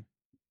it again.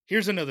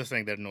 Here's another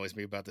thing that annoys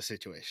me about the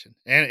situation,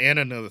 and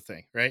another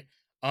thing, right?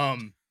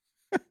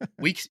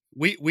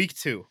 Week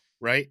 2,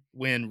 right?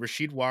 When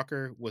Rasheed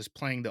Walker was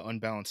playing the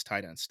unbalanced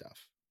tight end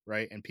stuff,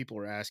 right? And people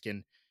were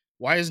asking,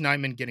 why is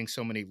Nyman getting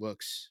so many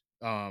looks,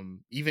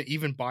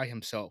 even by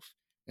himself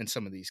in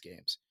some of these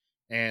games?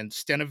 And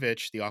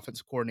Stenovich, the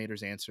offensive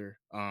coordinator's answer,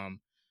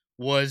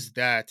 was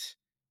that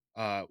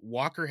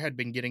Walker had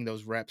been getting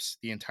those reps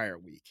the entire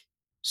week.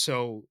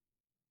 So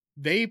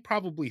they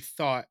probably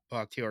thought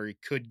Bakhtiari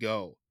could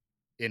go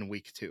in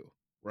week 2,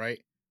 right?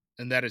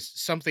 And that is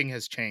something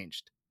has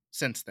changed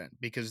since then,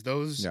 because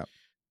those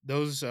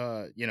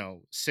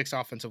 6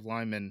 offensive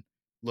linemen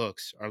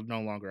looks are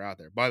no longer out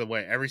there. By the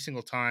way, every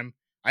single time,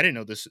 I didn't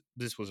know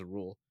this was a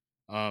rule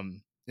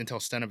until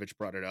Stenovich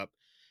brought it up.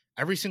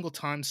 Every single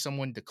time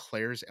someone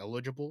declares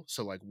eligible,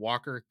 so like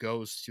Walker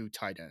goes to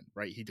tight end,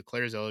 right? He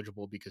declares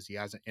eligible because he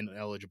has an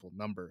ineligible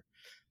number.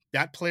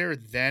 That player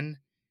then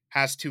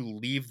has to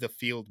leave the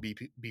field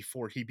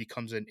before he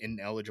becomes an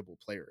ineligible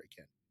player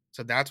again.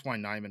 So that's why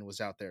Nyman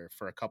was out there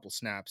for a couple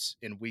snaps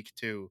in week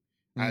 2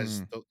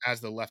 as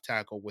the left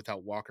tackle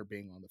without Walker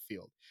being on the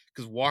field,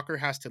 because Walker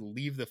has to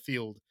leave the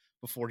field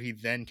before he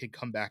then can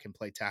come back and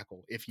play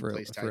tackle if he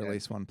plays tight end. For at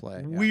least one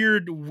play.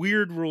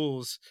 Weird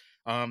rules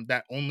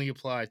that only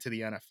apply to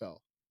the NFL.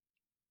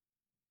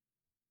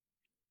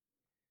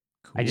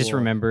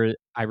 Cool.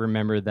 I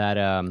remember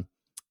that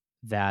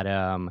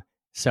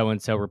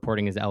so-and-so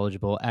reporting is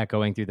eligible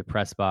echoing through the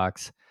press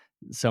box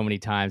so many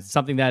times.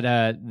 Something that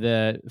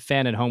the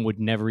fan at home would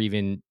never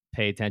even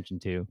pay attention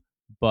to,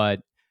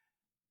 but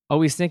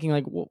always thinking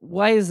like,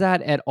 why is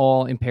that at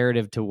all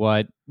imperative to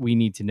what we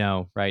need to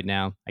know right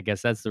now? I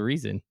guess that's the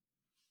reason.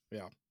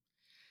 Yeah.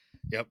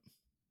 Yep.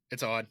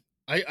 It's odd.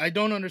 I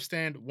don't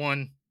understand.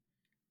 One,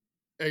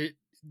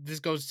 this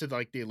goes to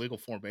like the illegal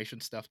formation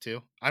stuff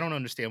too. I don't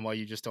understand why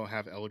you just don't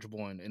have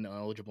eligible and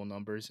ineligible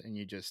numbers and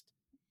you just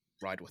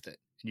ride with it.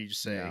 And you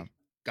just say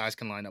guys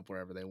can line up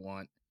wherever they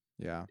want.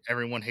 Yeah.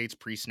 Everyone hates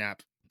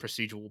pre-snap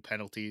procedural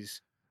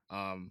penalties.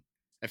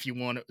 If you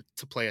want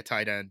to play a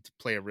tight end,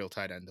 play a real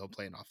tight end. Don't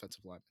play an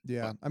offensive lineman.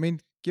 Yeah. I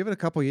mean, give it a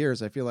couple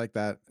years. I feel like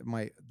that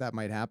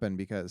might happen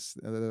because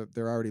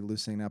they're already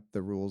loosening up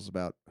the rules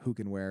about who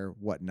can wear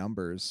what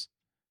numbers.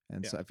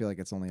 And so I feel like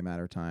it's only a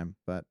matter of time.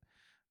 But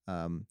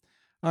all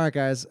right,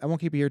 guys, I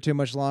won't keep you here too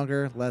much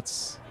longer.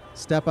 Let's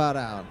step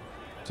out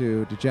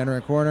to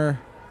Degenerate Corner.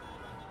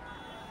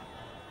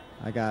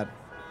 I don't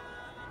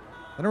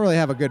really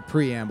have a good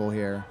preamble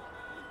here.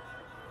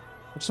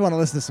 I just want to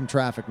listen to some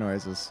traffic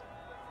noises.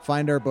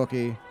 Find our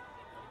bookie,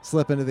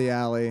 slip into the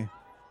alley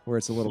where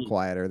it's a little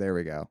quieter. There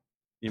we go.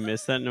 You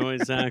missed that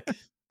noise, Zach?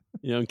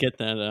 You don't get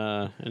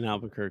that in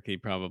Albuquerque,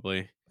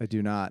 probably. I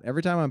do not.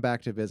 Every time I'm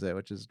back to visit,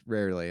 which is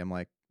rarely, I'm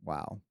like,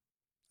 wow,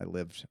 I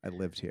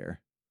lived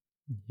here.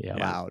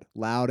 Yeah.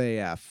 Loud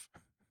AF.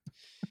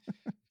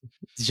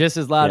 It's just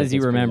as loud as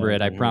you remember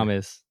it, I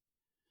promise.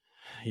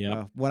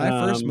 Yeah. When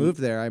I first moved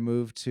there, I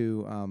moved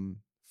to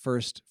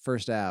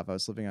First Ave. I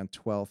was living on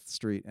 12th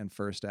Street and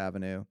First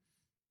Avenue.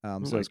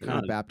 So it's kind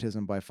of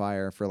baptism by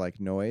fire for like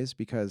noise,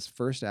 because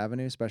First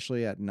Avenue,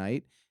 especially at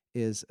night,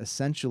 is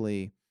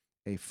essentially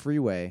a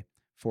freeway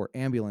for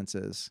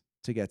ambulances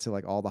to get to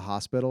like all the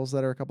hospitals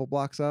that are a couple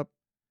blocks up.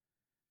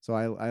 So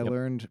I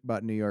learned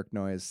about New York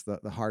noise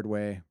the hard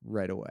way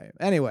right away.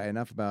 Anyway,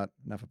 enough about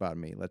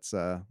me. Let's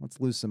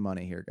lose some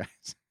money here,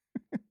 guys.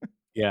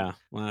 Yeah,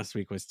 last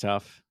week was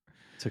tough.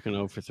 Took an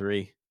 0 for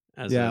 3.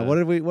 What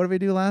did we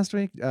do last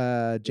week?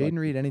 Jaden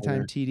Reed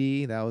anytime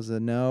TD. That was a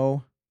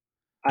no.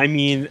 I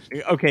mean,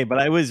 okay, but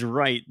I was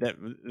right that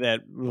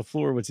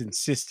LaFleur was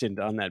insistent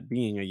on that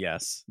being a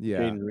yes. Yeah.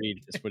 Jaden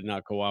Reed just would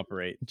not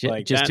cooperate.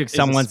 Just took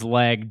someone's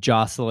leg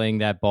jostling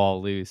that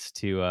ball loose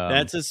to.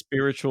 That's a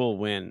spiritual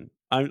win.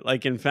 I'm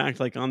like, in fact,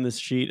 like on this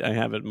sheet, I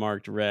have it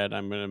marked red.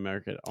 I'm going to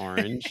mark it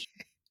orange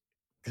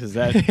because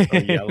that's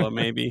yellow,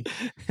 maybe.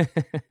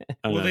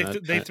 Well,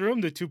 they threw him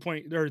the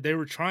 2-point, or they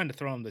were trying to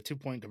throw him the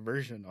 2-point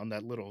conversion on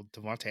that little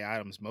Devontae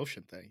Adams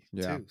motion thing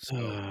too. So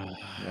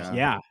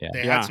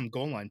they had some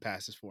goal line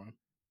passes for him.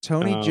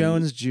 Tony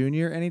Jones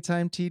Jr.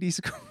 anytime TD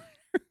score.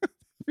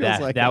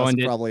 that was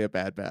probably a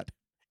bad bet.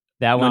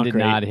 That one did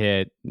not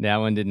hit. That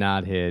one did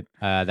not hit.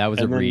 That was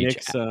a reach.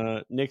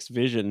 Nick's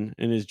vision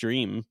in his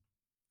dream.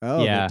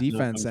 Oh, the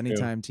defense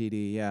anytime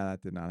TD. Yeah,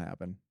 that did not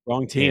happen.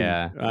 Wrong team.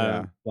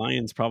 Yeah.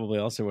 Lions probably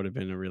also would have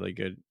been a really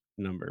good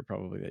number,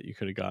 probably, that you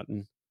could have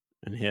gotten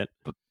and hit.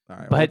 All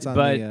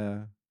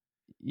right,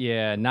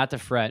 yeah, not to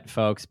fret,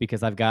 folks,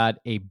 because I've got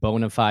a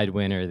bona fide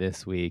winner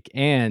this week,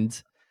 and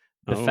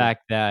the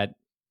fact that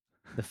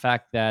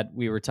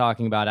we were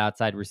talking about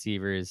outside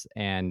receivers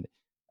and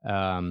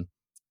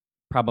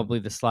probably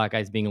the slot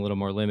guys being a little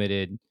more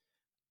limited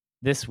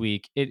this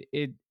week,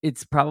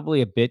 it's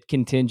probably a bit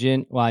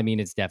contingent. Well, I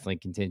mean, it's definitely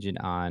contingent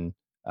on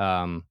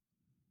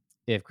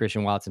if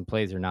Christian Watson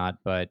plays or not,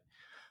 but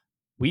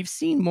we've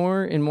seen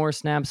more and more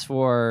snaps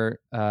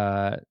for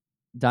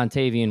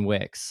Dontavian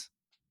Wicks,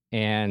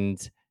 and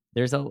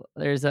There's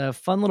a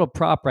fun little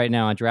prop right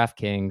now on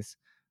DraftKings,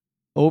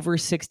 over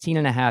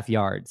 16.5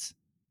 yards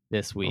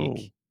this week.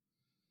 Oh.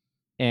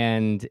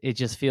 And it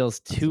just feels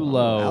too Oh,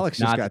 low Alex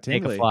just not to got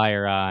take a tingly.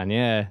 flyer on.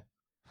 Yeah.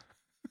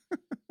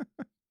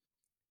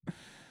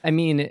 I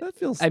mean, That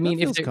feels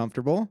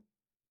comfortable.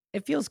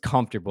 it feels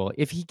comfortable.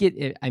 If he get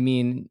it, I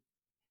mean,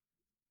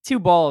 2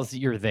 balls,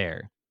 you're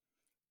there.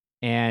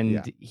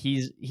 And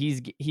he's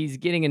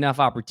getting enough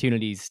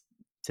opportunities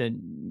to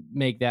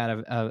make that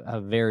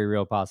a very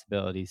real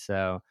possibility.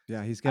 So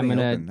yeah, he's getting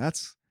open.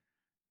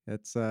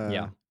 It's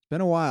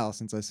been a while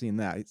since I've seen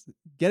that.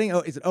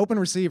 He's an open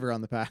receiver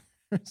on the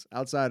Packers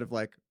outside of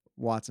like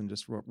Watson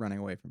just running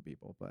away from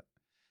people. But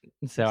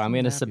so I'm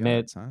going to 16.5 submit.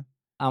 yards, huh?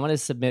 I'm going to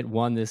submit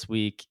one this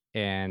week,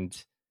 and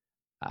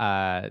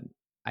I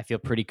feel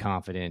pretty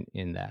confident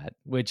in that,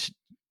 which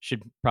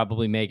should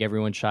probably make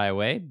everyone shy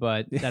away,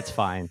 but that's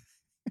fine.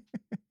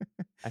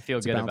 I feel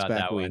It's good a bounce about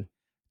back that week. one.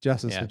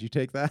 Justis, Yeah. would you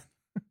take that?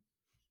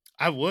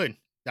 I would.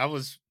 That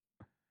was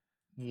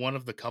one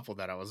of the couple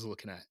that I was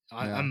looking at.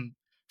 Yeah. I'm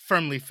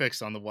firmly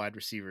fixed on the wide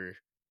receiver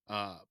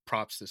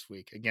props this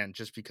week. Again,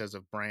 just because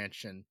of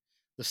Branch and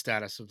the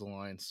status of the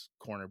Lions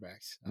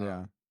cornerbacks.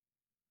 Yeah.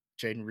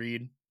 Jaden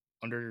Reed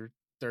under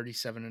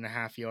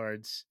 37.5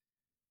 yards.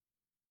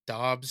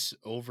 Dobbs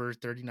over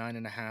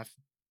 39.5.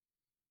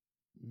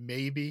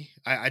 Maybe.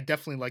 I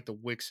definitely like the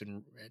Wicks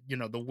and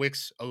the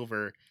Wicks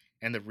over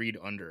and the Reed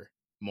under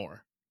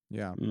more.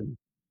 Yeah. Mm.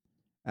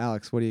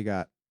 Alex, what do you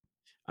got?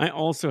 I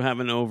also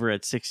have an over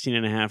at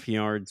 16.5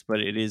 yards,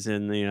 but it is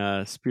in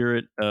the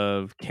spirit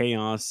of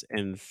chaos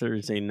and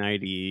Thursday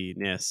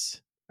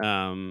nightiness.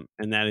 And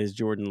that is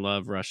Jordan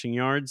Love rushing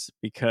yards,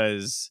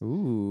 because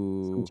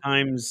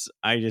sometimes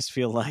I just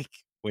feel like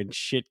when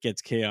shit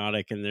gets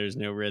chaotic and there's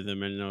no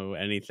rhythm and no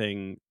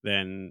anything,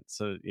 then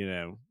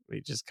we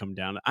just come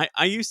down.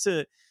 I used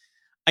to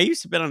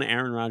bet on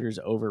Aaron Rodgers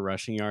over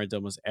rushing yards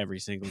almost every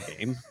single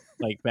game.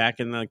 Like back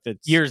in like the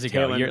years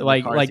ago,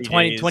 like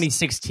McCarthy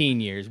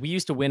 2016 years. We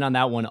used to win on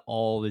that one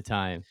all the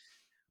time.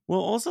 Well,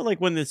 also like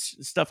when this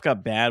stuff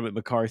got bad with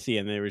McCarthy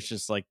and there was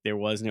just like there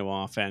was no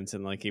offense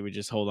and like he would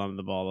just hold on to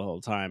the ball the whole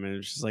time, and it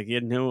was just like he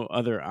had no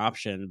other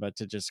option but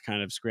to just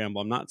kind of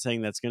scramble. I'm not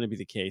saying that's going to be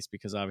the case,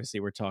 because obviously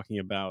we're talking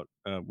about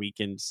a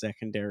weakened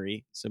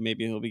secondary, so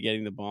maybe he'll be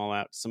getting the ball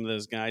out to some of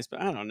those guys,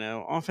 but I don't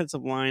know.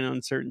 Offensive line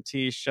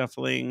uncertainty,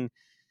 shuffling,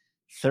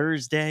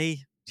 Thursday.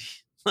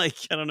 Like,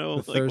 I don't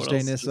know, The like what else to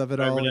Thursdayness of it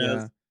describe all, it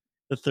as. yeah.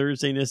 The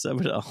Thursdayness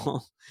of it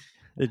all.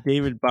 The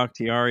David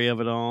Bakhtiari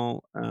of it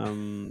all.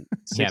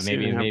 Yeah,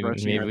 maybe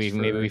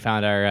we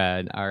found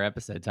our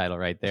episode title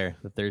right there.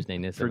 The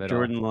Thursdayness for of it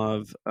Jordan all.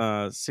 Love,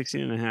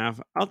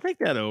 16.5. I'll take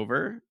that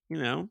over. You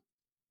can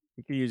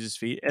use his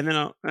feet, and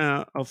then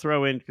I'll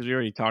throw in, because we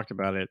already talked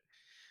about it.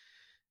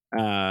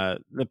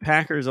 The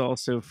Packers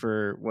also,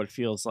 for what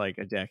feels like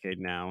a decade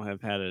now,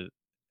 have had a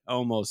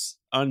almost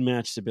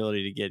unmatched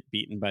ability to get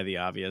beaten by the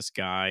obvious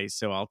guy.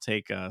 So I'll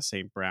take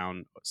St.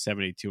 Brown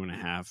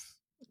 72.5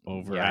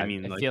 over. Yeah, I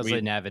mean, it like feels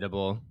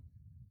inevitable.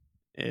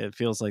 It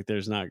feels like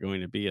there's not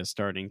going to be a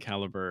starting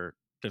caliber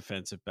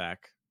defensive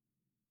back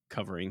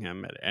covering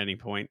him at any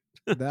point.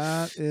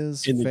 That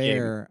is in the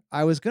fair. game.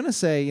 I was gonna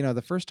say,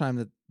 the first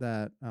time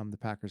that the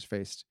Packers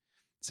faced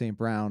St.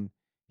 Brown,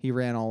 he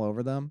ran all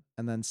over them,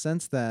 and then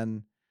since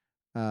then,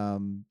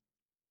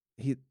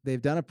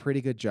 they've done a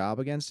pretty good job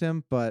against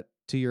him. But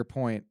to your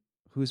point,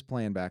 who's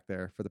playing back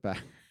there for the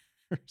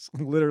Packers?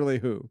 Literally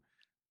who?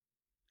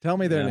 Tell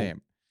me their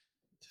name.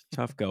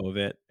 Tough go of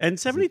it. And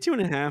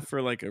 72.5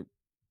 for like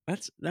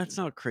that's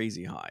not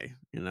crazy high,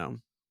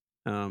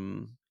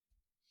 I'll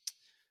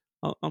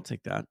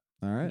take that.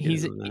 All right.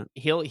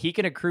 He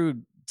can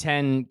accrue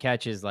 10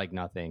 catches like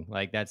nothing.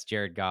 Like that's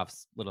Jared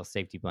Goff's little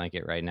safety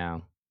blanket right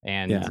now.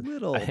 And his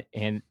little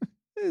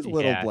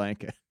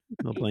blanket.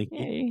 Little blanket.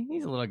 Hey,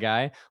 he's a little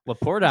guy.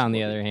 Laporta, on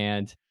the other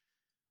hand,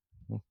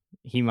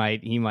 he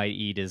might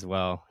eat as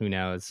well. Who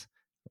knows?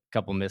 A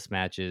couple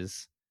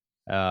mismatches.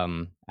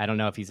 I don't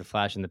know if he's a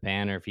flash in the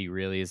pan or if he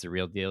really is the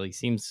real deal. He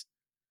seems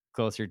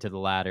closer to the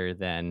latter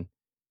than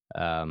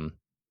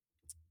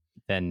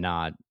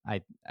not.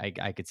 I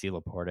could see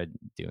Laporta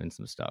doing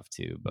some stuff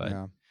too, but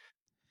yeah.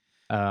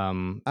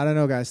 I don't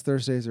know, guys.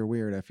 Thursdays are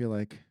weird. I feel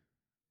like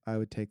I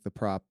would take the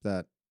prop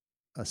that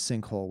a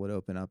sinkhole would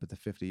open up at the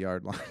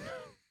 50-yard line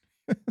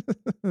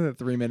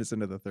 3 minutes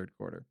into the third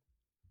quarter.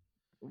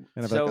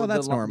 And I'm like, oh,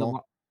 that's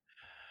normal.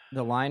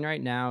 The line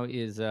right now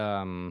is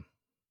Lions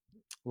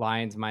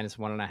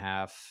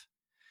 -1.5.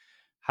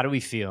 How do we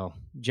feel?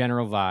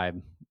 General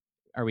vibe.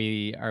 Are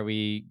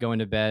we going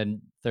to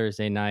bed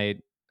Thursday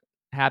night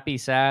happy,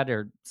 sad,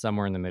 or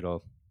somewhere in the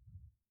middle?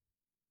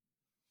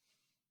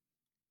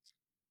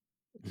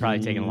 Probably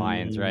taking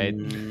Lions, right?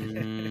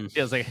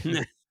 Feels like.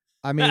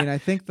 I mean, I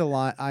think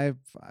I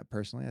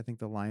think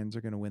the Lions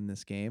are going to win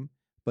this game.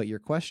 But your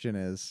question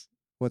is,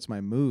 what's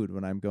my mood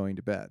when I'm going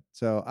to bed?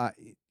 So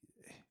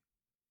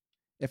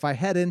if I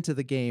head into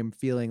the game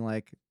feeling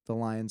like the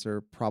Lions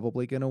are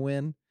probably going to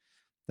win,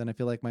 then I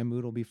feel like my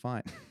mood will be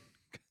fine.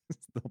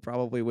 they'll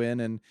probably win.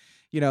 And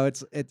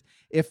it's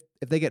if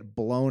they get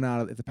blown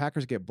out of, if the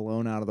Packers get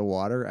blown out of the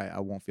water, I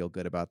won't feel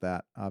good about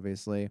that,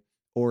 obviously.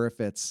 Or if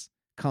it's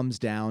comes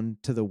down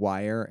to the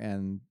wire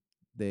and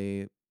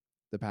the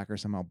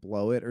Packers somehow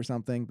blow it or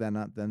something,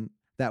 then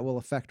that will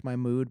affect my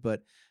mood.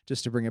 But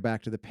just to bring it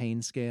back to the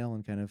pain scale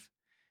and kind of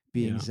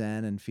being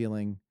zen and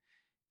feeling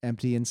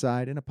empty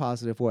inside in a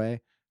positive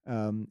way,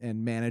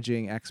 and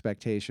managing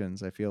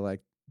expectations, I feel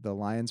like the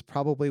Lions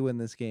probably win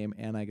this game,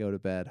 and I go to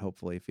bed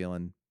hopefully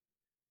feeling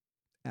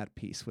at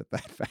peace with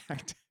that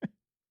fact.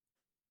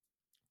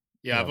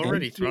 Yeah, I've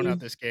already thrown out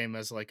this game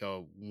as like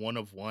a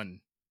 1-of-1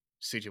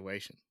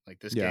 situation. Like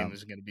this game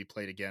is going to be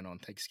played again on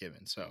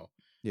Thanksgiving. So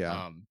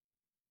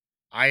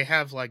I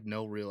have like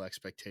no real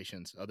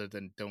expectations other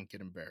than don't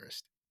get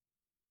embarrassed.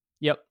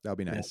 Yep. That'll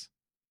be nice.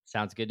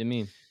 Sounds good to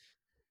me.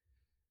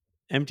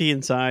 Empty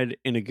inside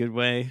in a good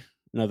way.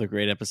 Another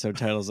great episode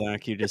title,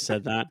 Zach. You just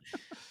said that.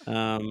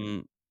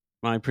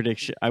 My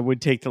prediction, I would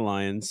take the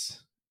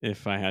Lions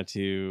if I had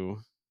to,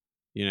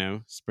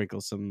 sprinkle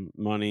some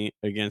money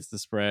against the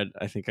spread.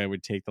 I think I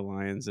would take the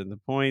Lions in the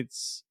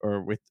points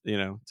or with,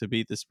 to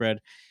beat the spread.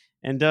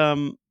 And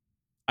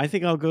I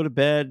think I'll go to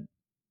bed,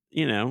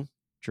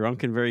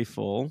 drunk and very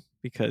full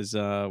because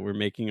we're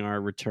making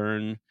our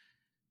return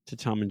to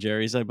Tom and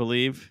Jerry's, I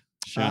believe.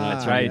 Shout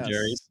out to Tom and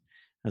Jerry's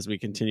as we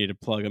continue to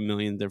plug a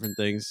million different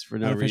things for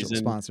no Unofficial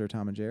reason. Sponsor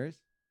Tom and Jerry's.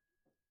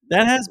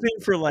 That has been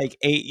for like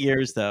 8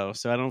 years, though,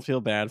 so I don't feel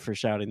bad for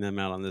shouting them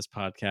out on this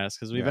podcast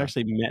because we've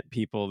actually met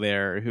people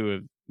there who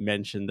have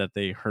mentioned that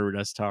they heard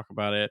us talk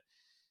about it.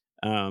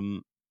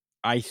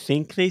 I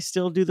think they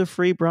still do the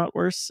free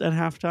bratwurst at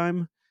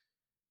halftime.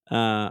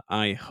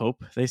 I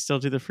hope they still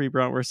do the free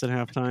bratwurst at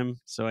halftime,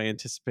 so I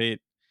anticipate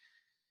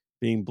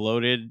being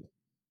bloated,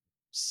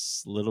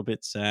 a little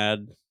bit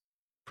sad,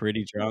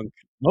 pretty drunk.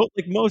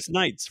 Like most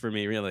nights for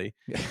me, really.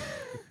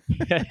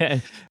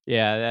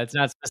 Yeah, that's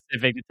not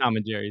specific to Tom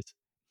and Jerry's.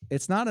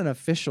 It's not an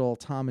official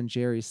Tom and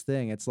Jerry's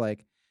thing. It's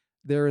like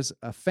there's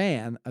a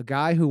fan, a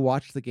guy who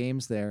watched the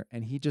games there,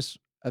 and he just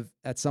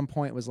at some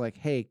point was like,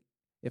 "Hey,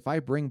 if I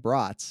bring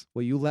brats,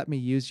 will you let me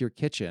use your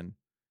kitchen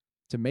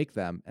to make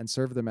them and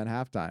serve them at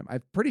halftime?"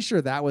 I'm pretty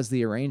sure that was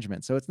the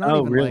arrangement. So it's not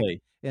even really?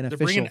 like an They're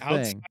official bringing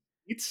thing.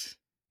 Outside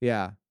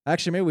Yeah.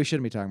 Actually, maybe we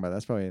shouldn't be talking about that.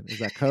 That's probably, is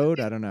that code?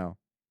 I don't know.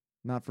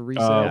 Not for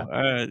resale.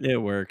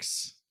 It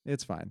works.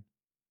 It's fine.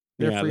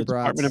 They're free the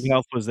Department of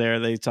Health was there.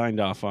 They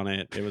signed off on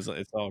it.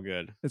 It's all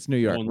good. It's New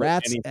York.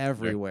 Rats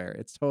everywhere.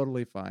 It's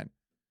totally fine.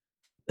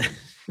 What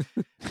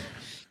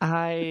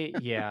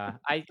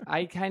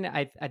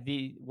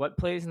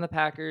plays in the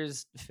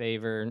Packers'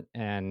 favor,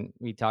 and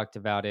we talked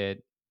about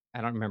it.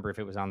 I don't remember if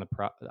it was on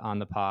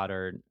the pod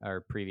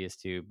or previous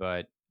to,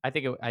 but I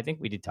think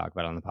we did talk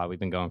about it on the pod. We've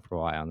been going for a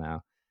while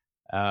now.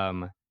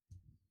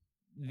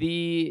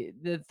 The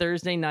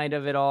Thursday night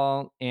of it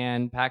all,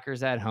 and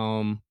Packers at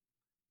home.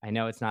 I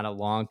know it's not a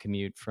long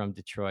commute from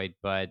Detroit,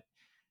 but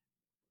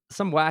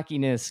some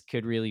wackiness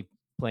could really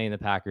play in the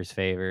Packers'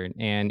 favor,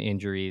 and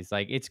injuries.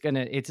 Like it's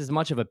as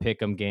much of a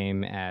pick'em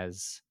game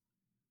as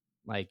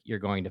like you're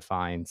going to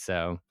find.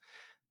 So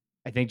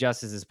I think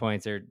Justis's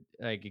points are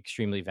like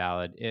extremely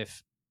valid.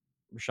 If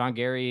Rashawn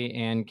Gary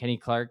and Kenny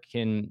Clark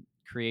can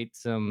create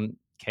some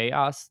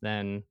chaos,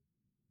 then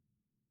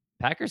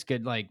Packers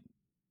could like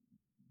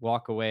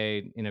walk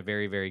away in a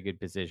very, very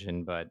good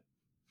position. But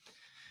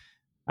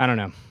I don't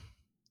know.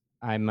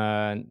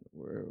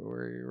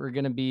 We're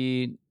gonna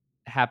be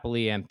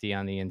happily empty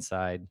on the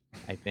inside.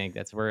 I think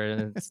that's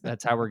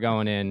how we're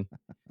going in.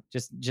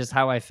 Just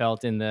how I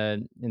felt in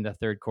the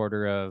third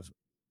quarter of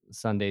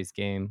Sunday's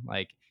game.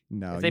 Like,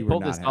 no, if they you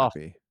pulled were not this off,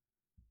 happy.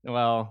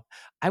 well,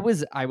 I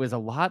was a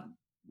lot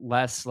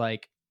less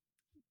like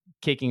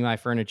kicking my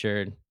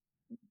furniture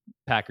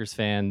Packers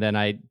fan than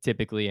I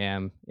typically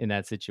am in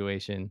that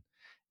situation.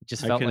 It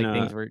just felt like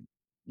things were.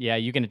 Yeah,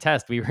 you can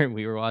attest. We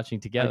were watching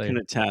together. I can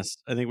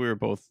attest. I think we were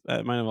both.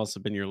 That might have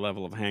also been your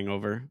level of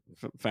hangover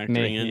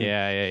factoring in.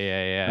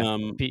 Yeah.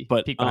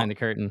 But peek behind the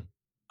curtain.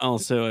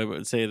 Also, I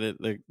would say that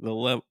the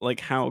level, like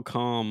how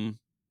calm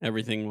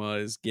everything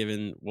was,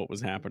 given what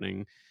was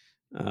happening.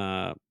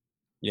 I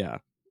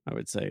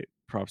would say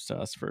props to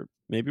us for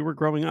maybe we're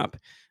growing up.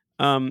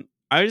 I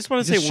just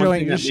want to say one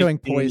thing. Just showing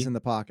poise in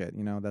the pocket.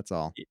 That's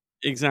all.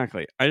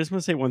 Exactly. I just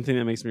want to say one thing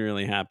that makes me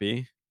really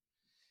happy.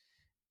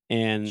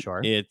 And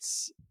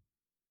it's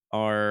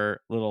our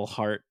little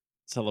heart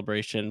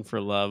celebration for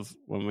love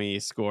when we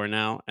score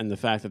now. And the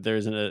fact that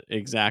there's an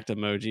exact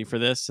emoji for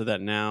this so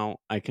that now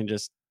I can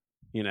just,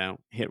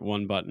 hit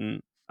one button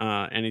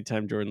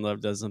anytime Jordan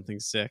Love does something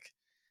sick.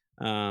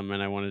 And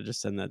I want to just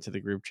send that to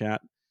the group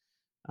chat.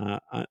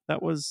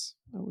 That was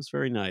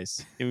very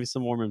nice. Give me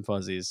some warm and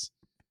fuzzies.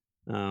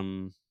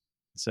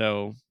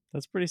 So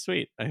that's pretty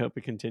sweet. I hope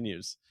it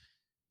continues.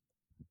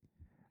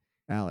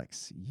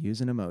 Alex,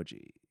 using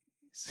emojis.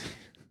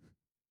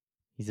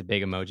 He's a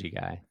big emoji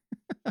guy.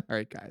 All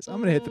right, guys,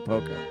 I'm gonna hit the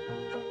poker.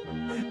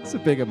 It's a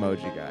big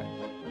emoji guy.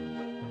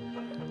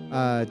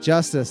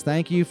 Justis,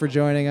 thank you for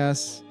joining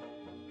us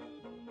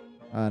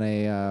on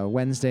a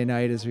Wednesday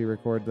night as we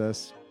record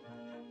this.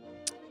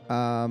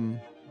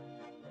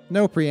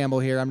 No preamble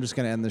here. I'm just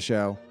going to end the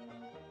show.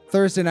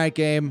 Thursday night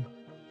game.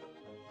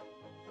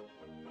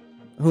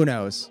 Who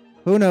knows?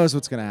 Who knows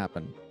what's going to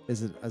happen?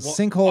 Is it a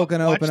sinkhole going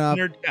to open up?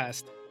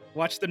 Nerdcast.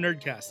 Watch the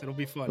Nerdcast. It'll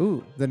be fun.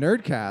 Ooh, the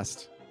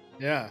Nerdcast.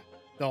 Yeah.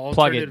 The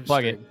alternative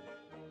plug it.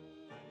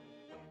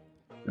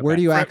 Where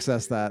do you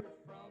access that?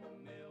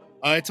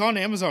 It's on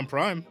Amazon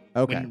Prime.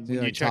 Okay. When So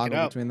you check it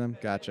out. between them?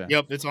 Gotcha.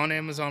 Yep, it's on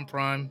Amazon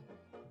Prime.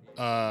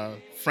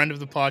 Friend of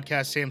the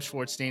podcast, Sam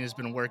Schwartzstein, has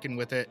been working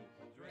with it.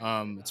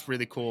 It's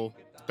really cool.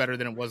 It's better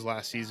than it was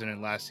last season,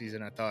 and last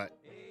season I thought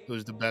it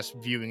was the best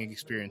viewing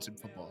experience in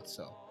football.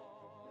 So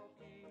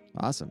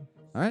awesome.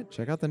 All right,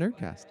 check out the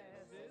Nerdcast.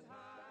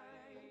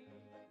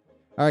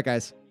 All right,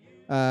 guys.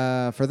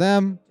 For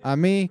them,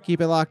 I'm me.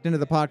 Keep it locked into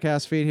the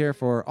podcast feed here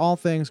for all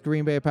things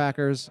Green Bay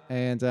Packers.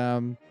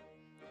 And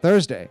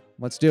Thursday,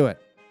 let's do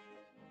it.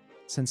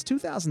 Since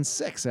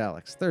 2006,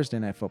 Alex, Thursday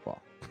Night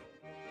Football.